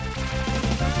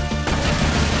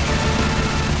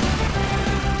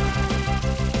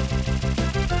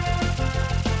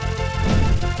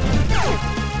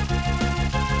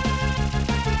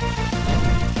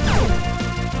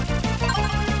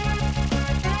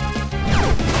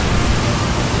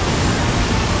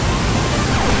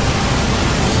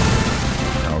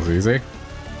 That was easy.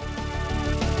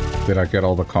 Did I get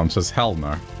all the conches? Hell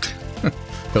no.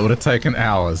 It would have taken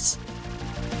hours.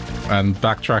 And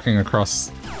backtracking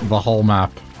across the whole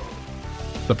map.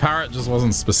 The parrot just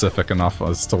wasn't specific enough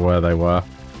as to where they were.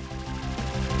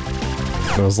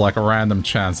 There was like a random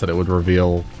chance that it would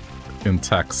reveal in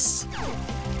text.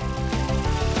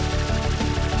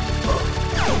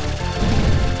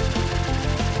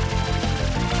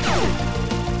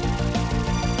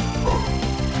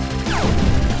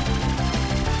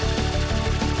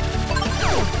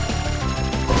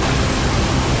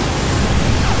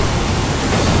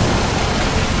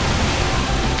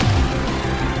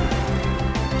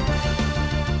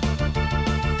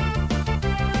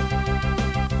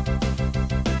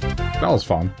 That was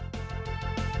fun.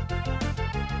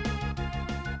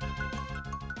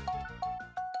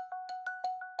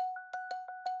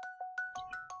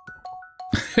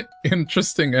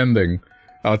 Interesting ending.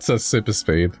 Oh, it says super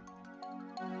speed.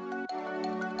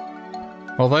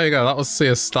 Well, there you go. That was Sea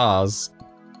of Stars.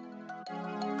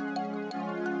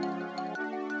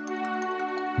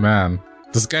 Man,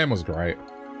 this game was great.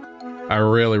 I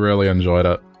really, really enjoyed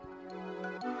it.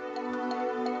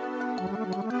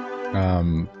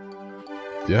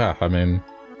 Yeah, I mean,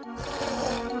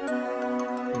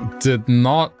 did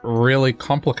not really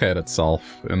complicate itself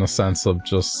in the sense of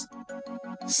just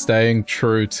staying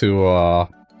true to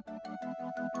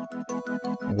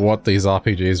what these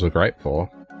RPGs were great for.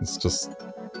 It's just,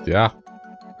 yeah.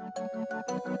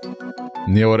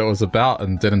 Knew what it was about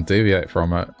and didn't deviate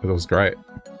from it. It was great.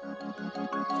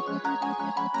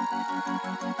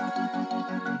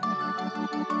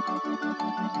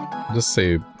 Just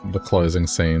see the closing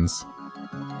scenes.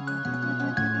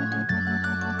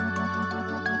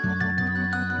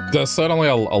 There's certainly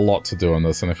a lot to do in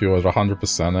this, and if you were to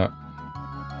 100% it,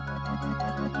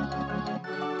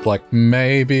 like,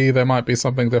 maybe there might be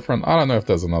something different. I don't know if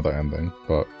there's another ending,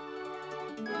 but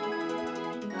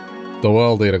the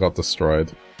world eater got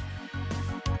destroyed.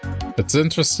 It's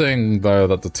interesting, though,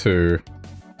 that the two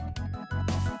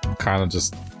kind of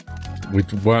just... We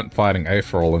weren't fighting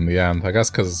Aetherol in the end. I guess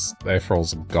because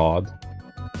Aetherol's a god.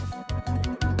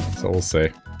 So we'll see.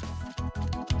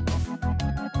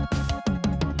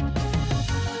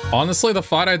 Honestly, the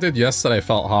fight I did yesterday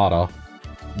felt harder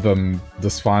than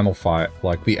this final fight.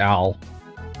 Like, the owl.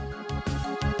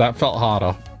 That felt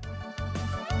harder.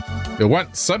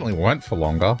 It certainly went for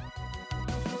longer.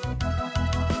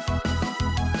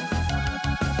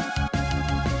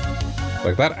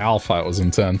 Like, that owl fight was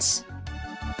intense.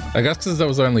 I guess because there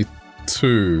was only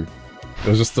two. It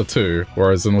was just the two.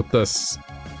 Whereas with this...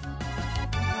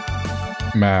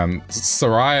 Man,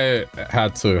 Sarai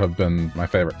had to have been my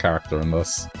favorite character in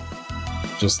this.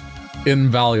 Just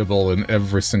invaluable in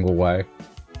every single way.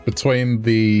 Between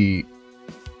the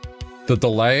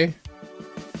delay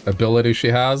ability she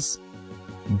has,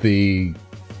 the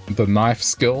knife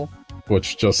skill,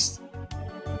 which just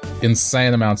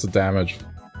insane amounts of damage.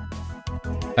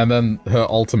 And then her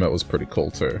ultimate was pretty cool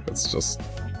too. It's just,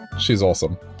 she's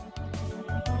awesome.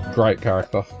 Great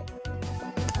character.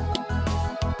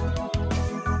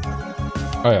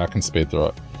 Oh yeah, I can speed through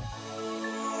it.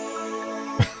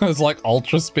 It's like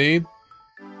ultra speed.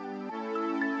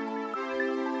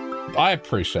 I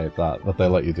appreciate that they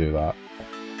let you do that.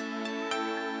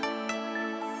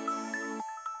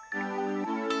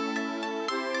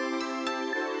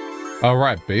 Oh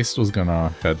right, Beast was gonna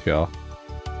head here.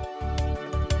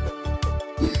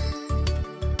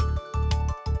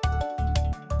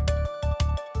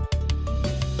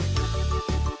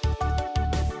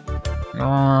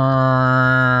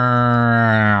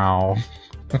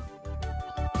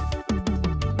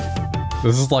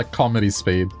 This is like comedy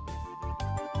speed.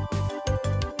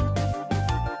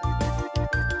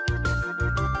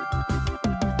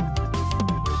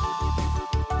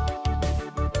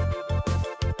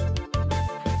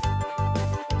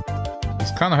 I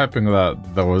was kind of hoping that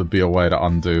there would be a way to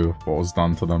undo what was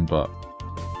done to them, but...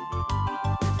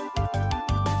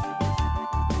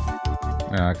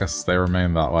 yeah, I guess they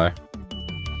remain that way.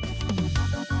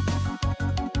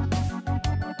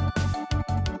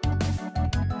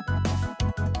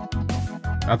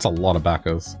 That's a lot of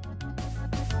backers.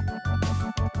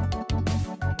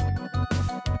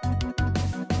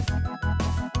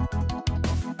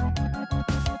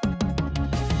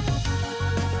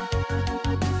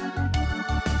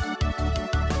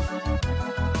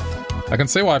 I can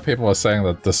see why people are saying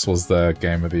that this was their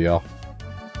game of the year.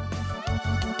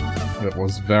 It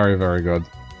was very, very good.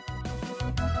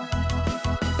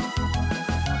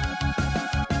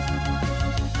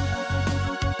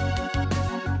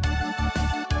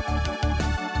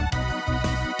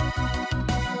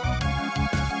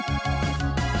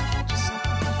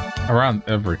 Around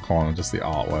every corner, just the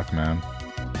artwork, man.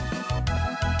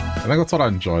 I think that's what I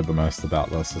enjoyed the most about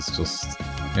this, is just,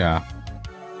 yeah.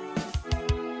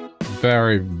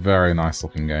 Very, very nice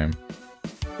looking game.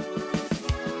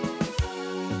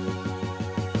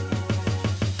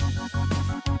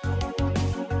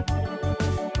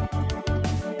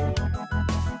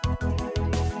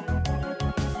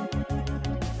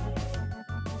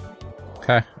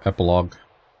 Okay, epilogue.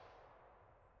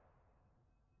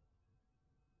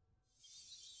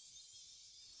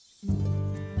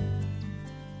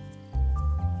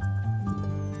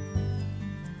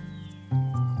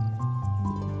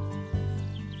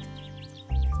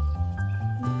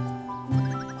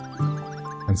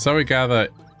 And so we gather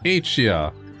each year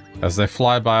as they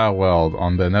fly by our world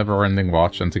on their never-ending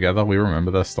watch, and together we remember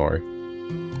their story.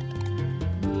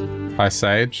 Hi,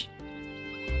 Sage.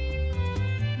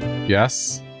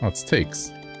 Yes? Oh, it's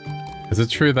Teeks. Is it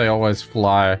true they always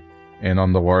fly in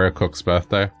on the warrior cook's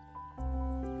birthday?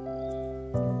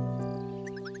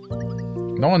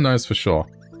 No one knows for sure.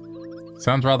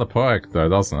 Sounds rather poetic though,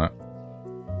 doesn't it?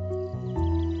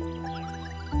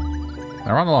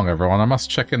 Now run along, everyone. I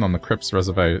must check in on the crypt's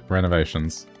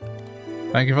renovations.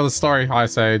 Thank you for the story, Hi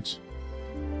Sage.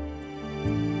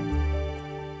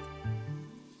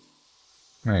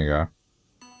 There you go.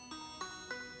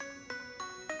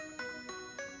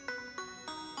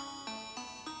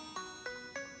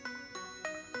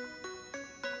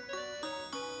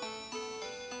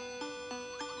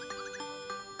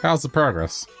 How's the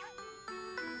progress?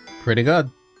 Pretty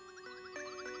good.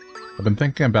 I've been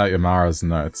thinking about Yamara's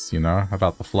notes, you know,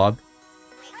 about the flood.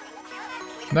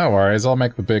 No worries, I'll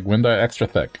make the big window extra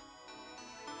thick.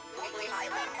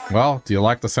 Well, do you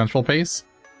like the central piece?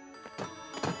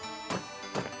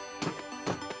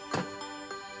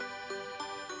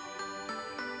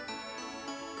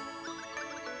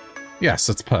 Yes,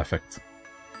 it's perfect.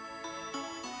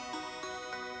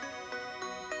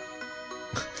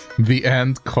 The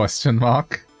end, question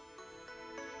mark?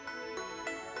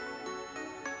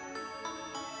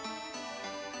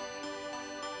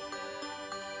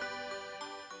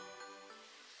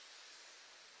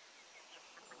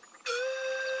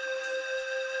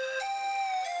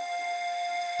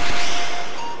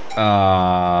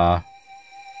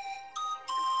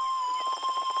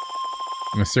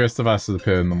 Mysterious devices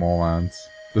appear in the moorlands.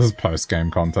 This is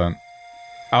post-game content.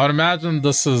 I would imagine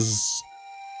this is...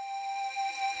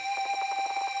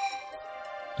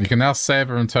 You can now save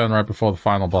and return right before the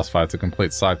final boss fight to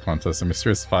complete side contests. A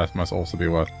mysterious device must also be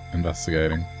worth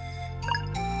investigating.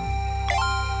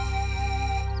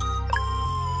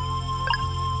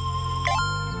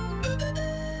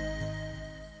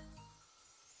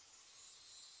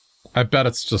 I bet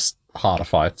it's just harder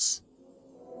fights.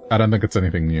 I don't think it's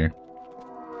anything new.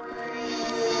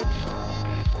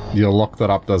 You look that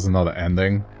up, there's another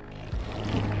ending.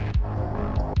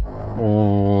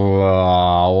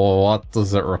 What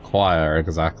does it require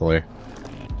exactly?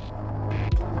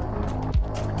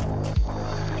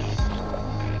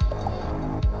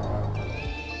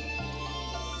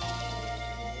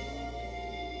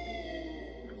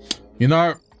 You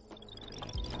know,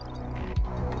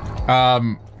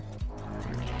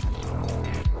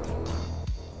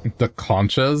 the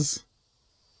conchas.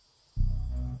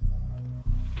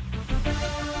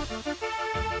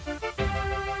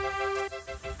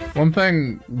 One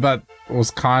thing that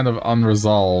was kind of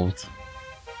unresolved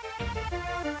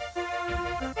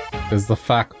is the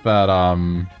fact that,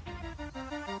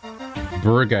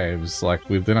 Brugaves, like,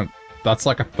 we didn't... That's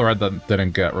like a thread that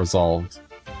didn't get resolved.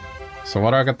 So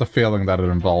why do I get the feeling that it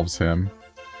involves him?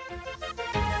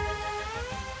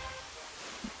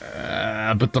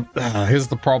 But here's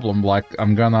the problem, like,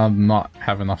 I'm gonna not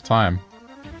have enough time.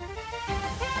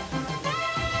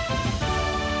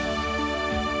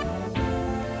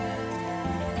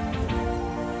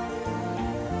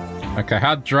 Okay,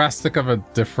 how drastic of a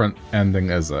different ending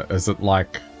is it? Is it,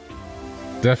 like,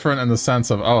 different in the sense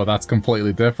of, oh, that's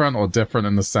completely different, or different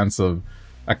in the sense of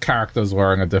a character's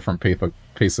wearing a different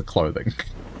piece of clothing?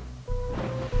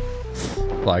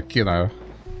 Like, you know...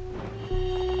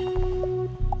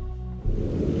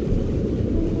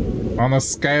 On a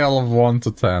scale of 1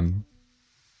 to 10,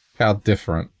 how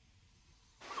different?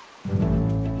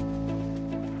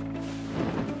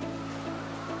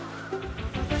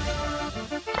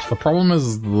 The problem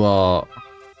is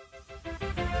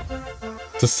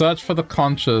to search for the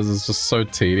conchas is just so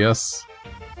tedious.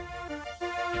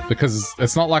 Because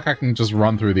it's not like I can just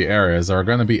run through the areas. There are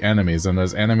going to be enemies, and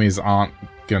those enemies aren't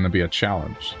going to be a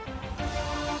challenge.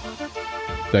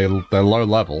 They're low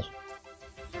level.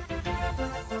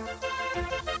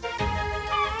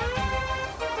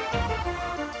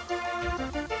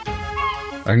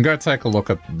 I can go take a look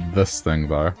at this thing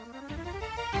though,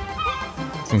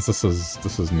 since this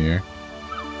is new.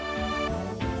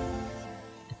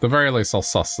 At the very least, I'll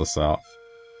suss this out.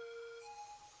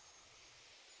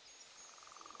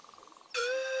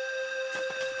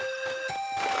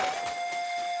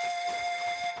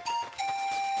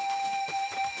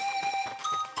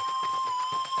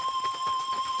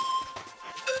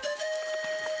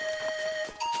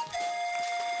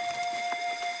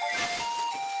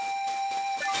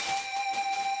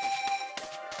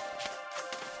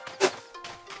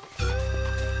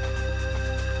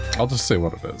 I'll just see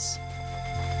what it is.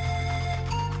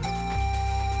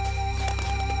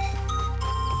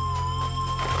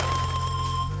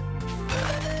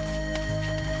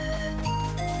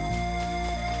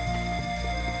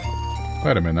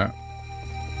 Wait a minute.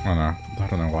 Oh no, I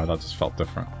don't know why that just felt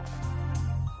different.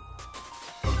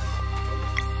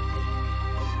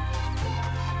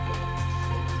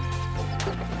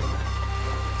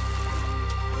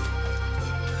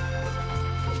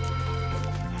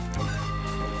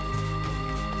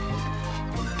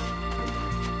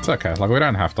 It's okay, like, we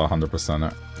don't have to 100%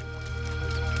 it.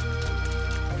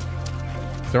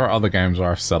 There are other games where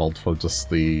I've settled for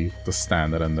just the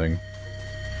standard ending.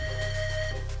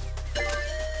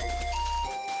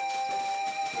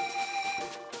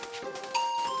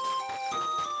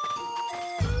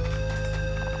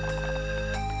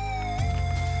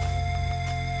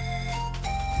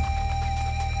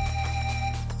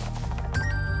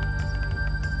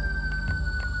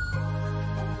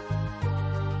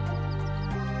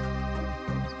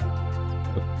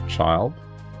 Child.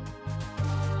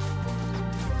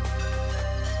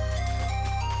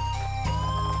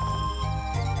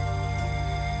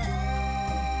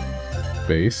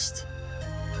 Beast.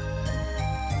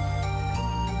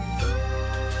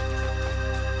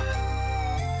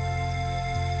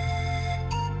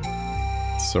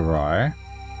 Sarai.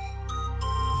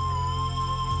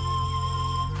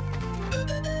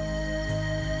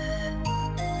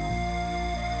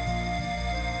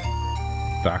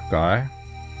 That guy.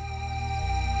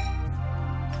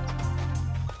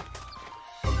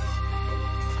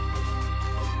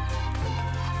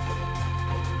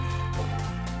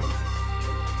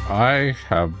 I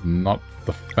have not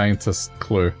the faintest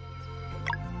clue.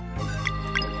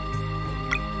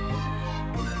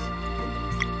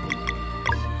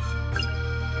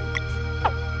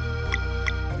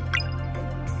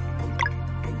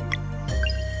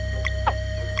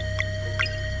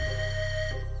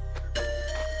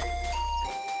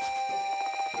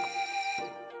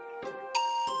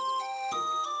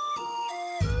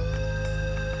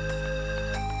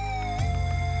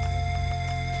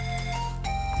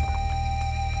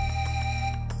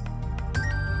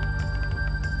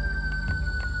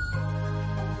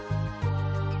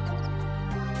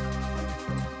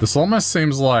 This almost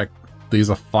seems like these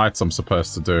are fights I'm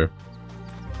supposed to do.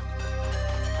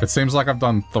 It seems like I've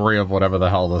done 3 of whatever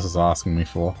the hell this is asking me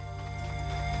for.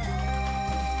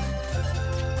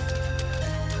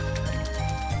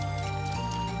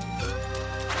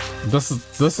 This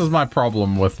is my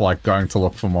problem with, like, going to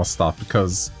look for more stuff,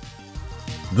 because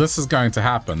this is going to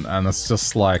happen, and it's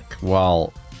just like,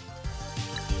 well...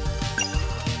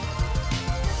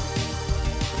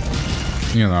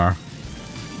 You know...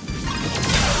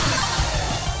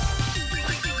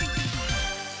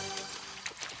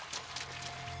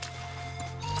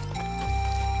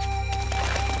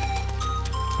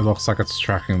 It looks like it's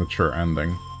tracking the true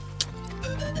ending.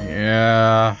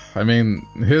 Yeah, I mean,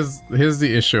 here's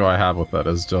the issue I have with it,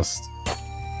 is just...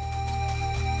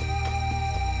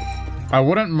 I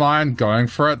wouldn't mind going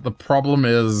for it. The problem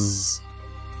is...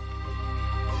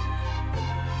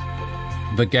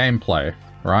 the gameplay,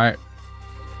 right?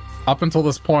 Up until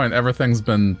this point, everything's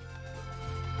been...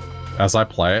 as I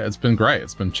play it, it's been great.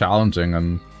 It's been challenging,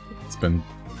 and it's been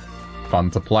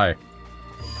fun to play.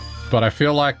 But I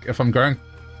feel like if I'm going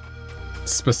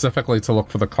specifically to look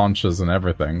for the conches and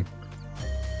everything,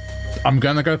 I'm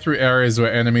gonna go through areas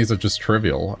where enemies are just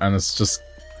trivial, and it's just...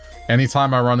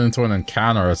 anytime I run into an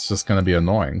encounter, it's just gonna be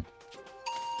annoying.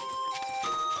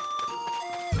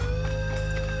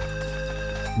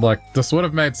 Like, this would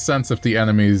have made sense if the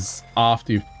enemies,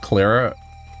 after you clear it,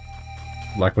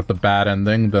 like with the bad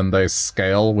ending, then they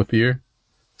scale with you.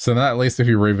 So then at least if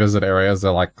you revisit areas,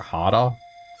 they're like harder.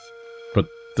 But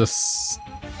this...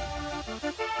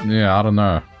 yeah, I don't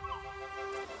know.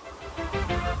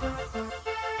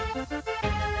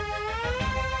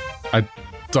 I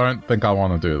don't think I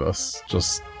want to do this.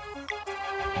 Just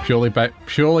purely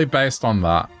based on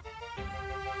that.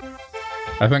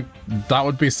 I think that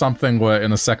would be something where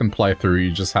in a second playthrough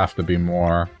you just have to be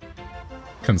more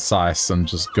concise and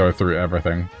just go through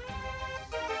everything.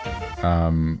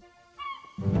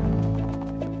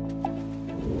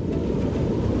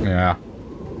 Yeah.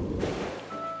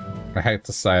 I hate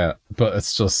to say it, but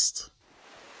it's just...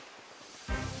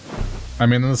 I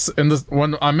mean,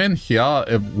 when I'm in here,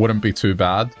 it wouldn't be too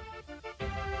bad.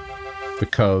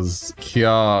 Because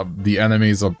here, the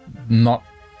enemies are not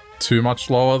too much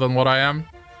lower than what I am.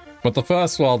 But the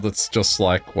first world, it's just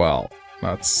like, well,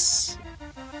 that's...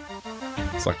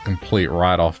 it's like a complete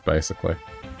write-off, basically.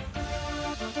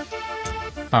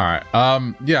 Alright,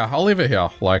 yeah, I'll leave it here.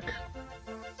 Like,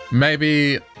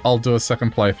 maybe I'll do a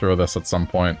second playthrough of this at some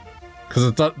point.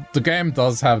 Because the game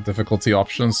does have difficulty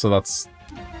options, so that's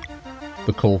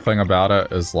the cool thing about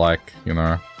it, is like, you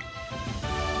know,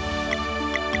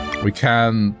 we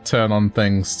can turn on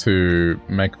things to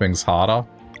make things harder.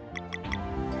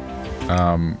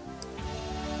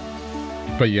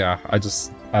 But yeah,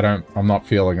 I'm not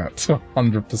feeling it to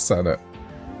 100% it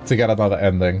to get another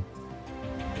ending.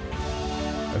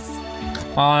 It's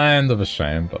kind of a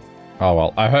shame, but oh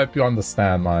well. I hope you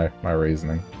understand my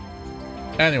reasoning.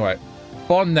 Anyway,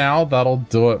 for now, that'll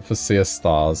do it for Sea of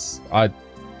Stars. I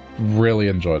really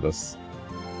enjoyed this.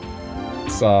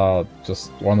 It's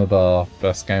just one of the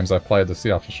best games I played this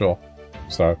year for sure.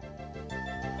 So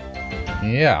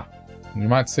yeah, you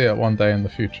might see it one day in the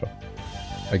future.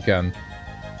 Again.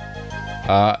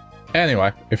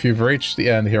 Anyway, if you've reached the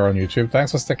end here on YouTube,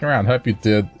 thanks for sticking around. Hope you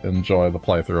did enjoy the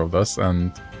playthrough of this,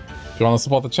 and if you want to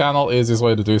support the channel, easiest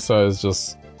way to do so is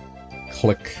just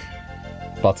click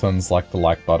buttons like the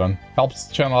like button. Helps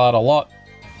the channel out a lot.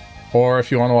 Or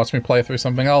if you want to watch me play through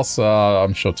something else,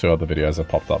 I'm sure 2 other videos have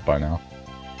popped up by now.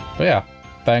 But yeah,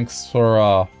 thanks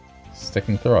for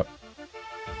sticking through it.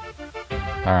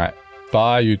 Alright,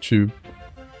 bye YouTube.